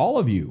available to all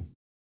of you.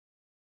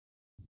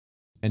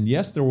 And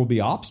yes, there will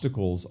be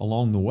obstacles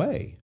along the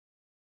way.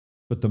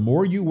 But the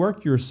more you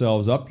work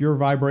yourselves up your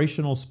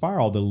vibrational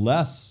spiral, the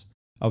less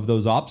of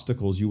those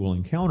obstacles you will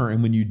encounter.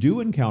 And when you do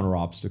encounter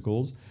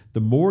obstacles, the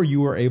more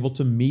you are able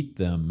to meet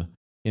them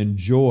in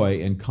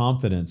joy and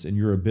confidence in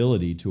your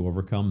ability to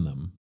overcome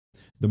them.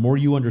 The more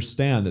you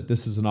understand that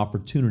this is an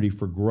opportunity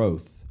for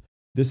growth.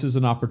 This is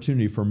an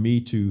opportunity for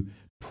me to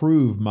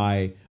prove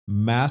my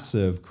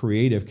massive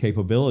creative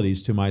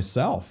capabilities to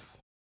myself.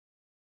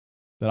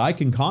 That I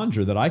can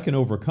conjure, that I can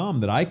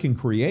overcome, that I can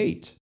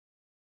create,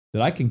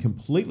 that I can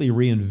completely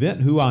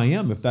reinvent who I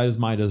am if that is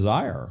my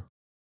desire.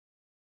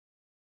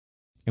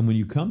 And when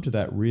you come to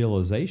that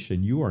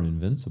realization, you are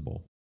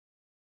invincible.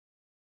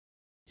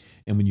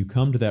 And when you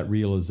come to that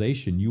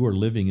realization, you are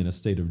living in a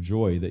state of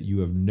joy that you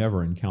have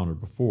never encountered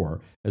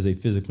before as a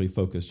physically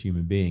focused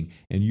human being.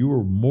 And you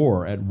are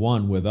more at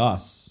one with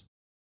us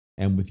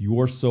and with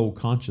your soul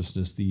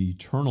consciousness, the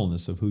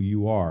eternalness of who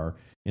you are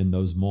in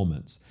those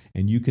moments.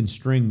 And you can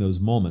string those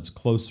moments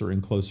closer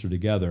and closer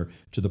together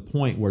to the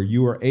point where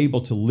you are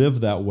able to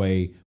live that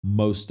way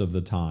most of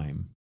the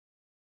time.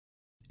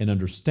 And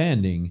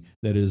understanding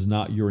that it is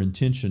not your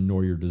intention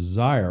nor your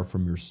desire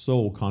from your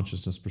soul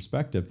consciousness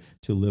perspective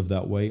to live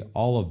that way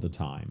all of the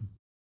time.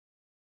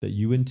 That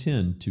you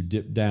intend to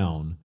dip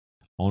down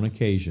on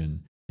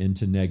occasion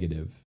into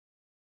negative.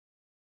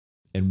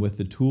 And with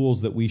the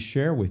tools that we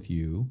share with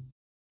you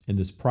in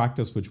this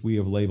practice which we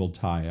have labeled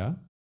Taya,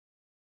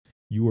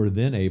 you are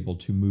then able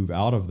to move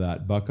out of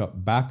that,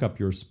 back up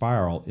your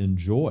spiral in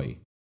joy.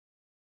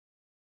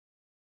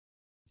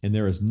 And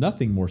there is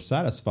nothing more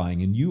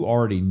satisfying, and you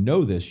already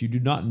know this. You do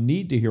not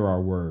need to hear our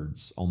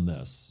words on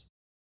this.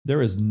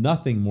 There is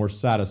nothing more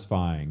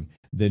satisfying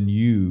than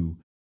you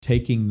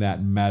taking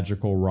that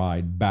magical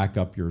ride back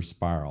up your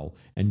spiral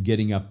and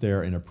getting up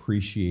there and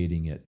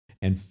appreciating it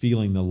and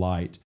feeling the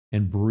light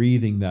and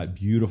breathing that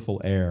beautiful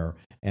air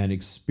and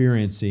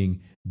experiencing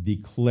the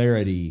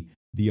clarity,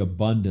 the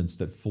abundance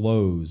that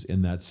flows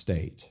in that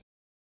state.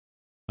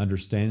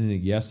 Understanding that,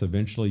 yes,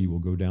 eventually you will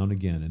go down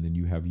again, and then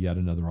you have yet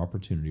another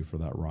opportunity for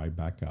that ride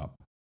back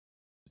up.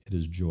 It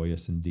is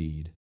joyous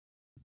indeed.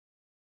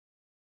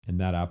 And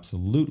that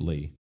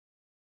absolutely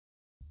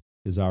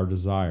is our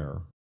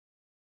desire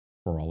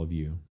for all of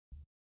you.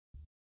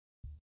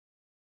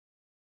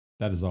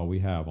 That is all we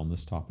have on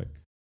this topic.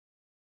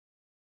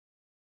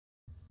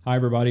 Hi,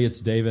 everybody.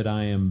 It's David.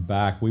 I am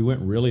back. We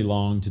went really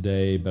long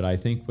today, but I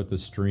think with the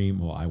stream,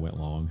 well, I went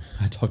long.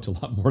 I talked a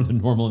lot more than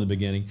normal in the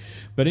beginning.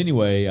 But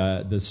anyway,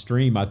 the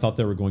stream, I thought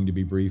they were going to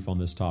be brief on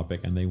this topic,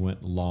 and they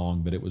went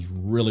long, but it was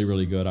really,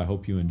 really good. I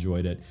hope you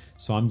enjoyed it.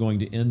 So I'm going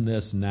to end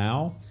this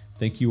now.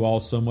 Thank you all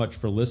so much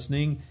for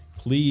listening.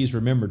 Please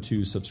remember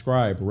to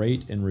subscribe,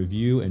 rate, and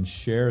review, and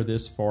share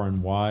this far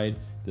and wide,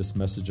 this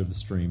message of the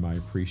stream. I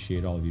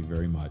appreciate all of you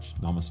very much.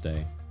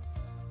 Namaste.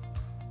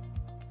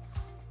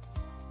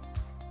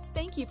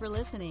 Thank you for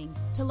listening.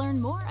 To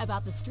learn more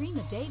about the Stream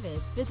of David,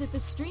 visit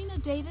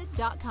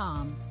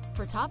thestreamofdavid.com.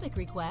 For topic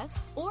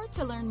requests or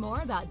to learn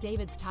more about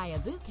David's Taya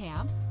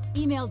Bootcamp,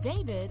 email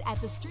David at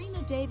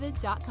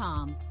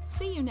thestreamofdavid.com.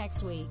 See you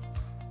next week.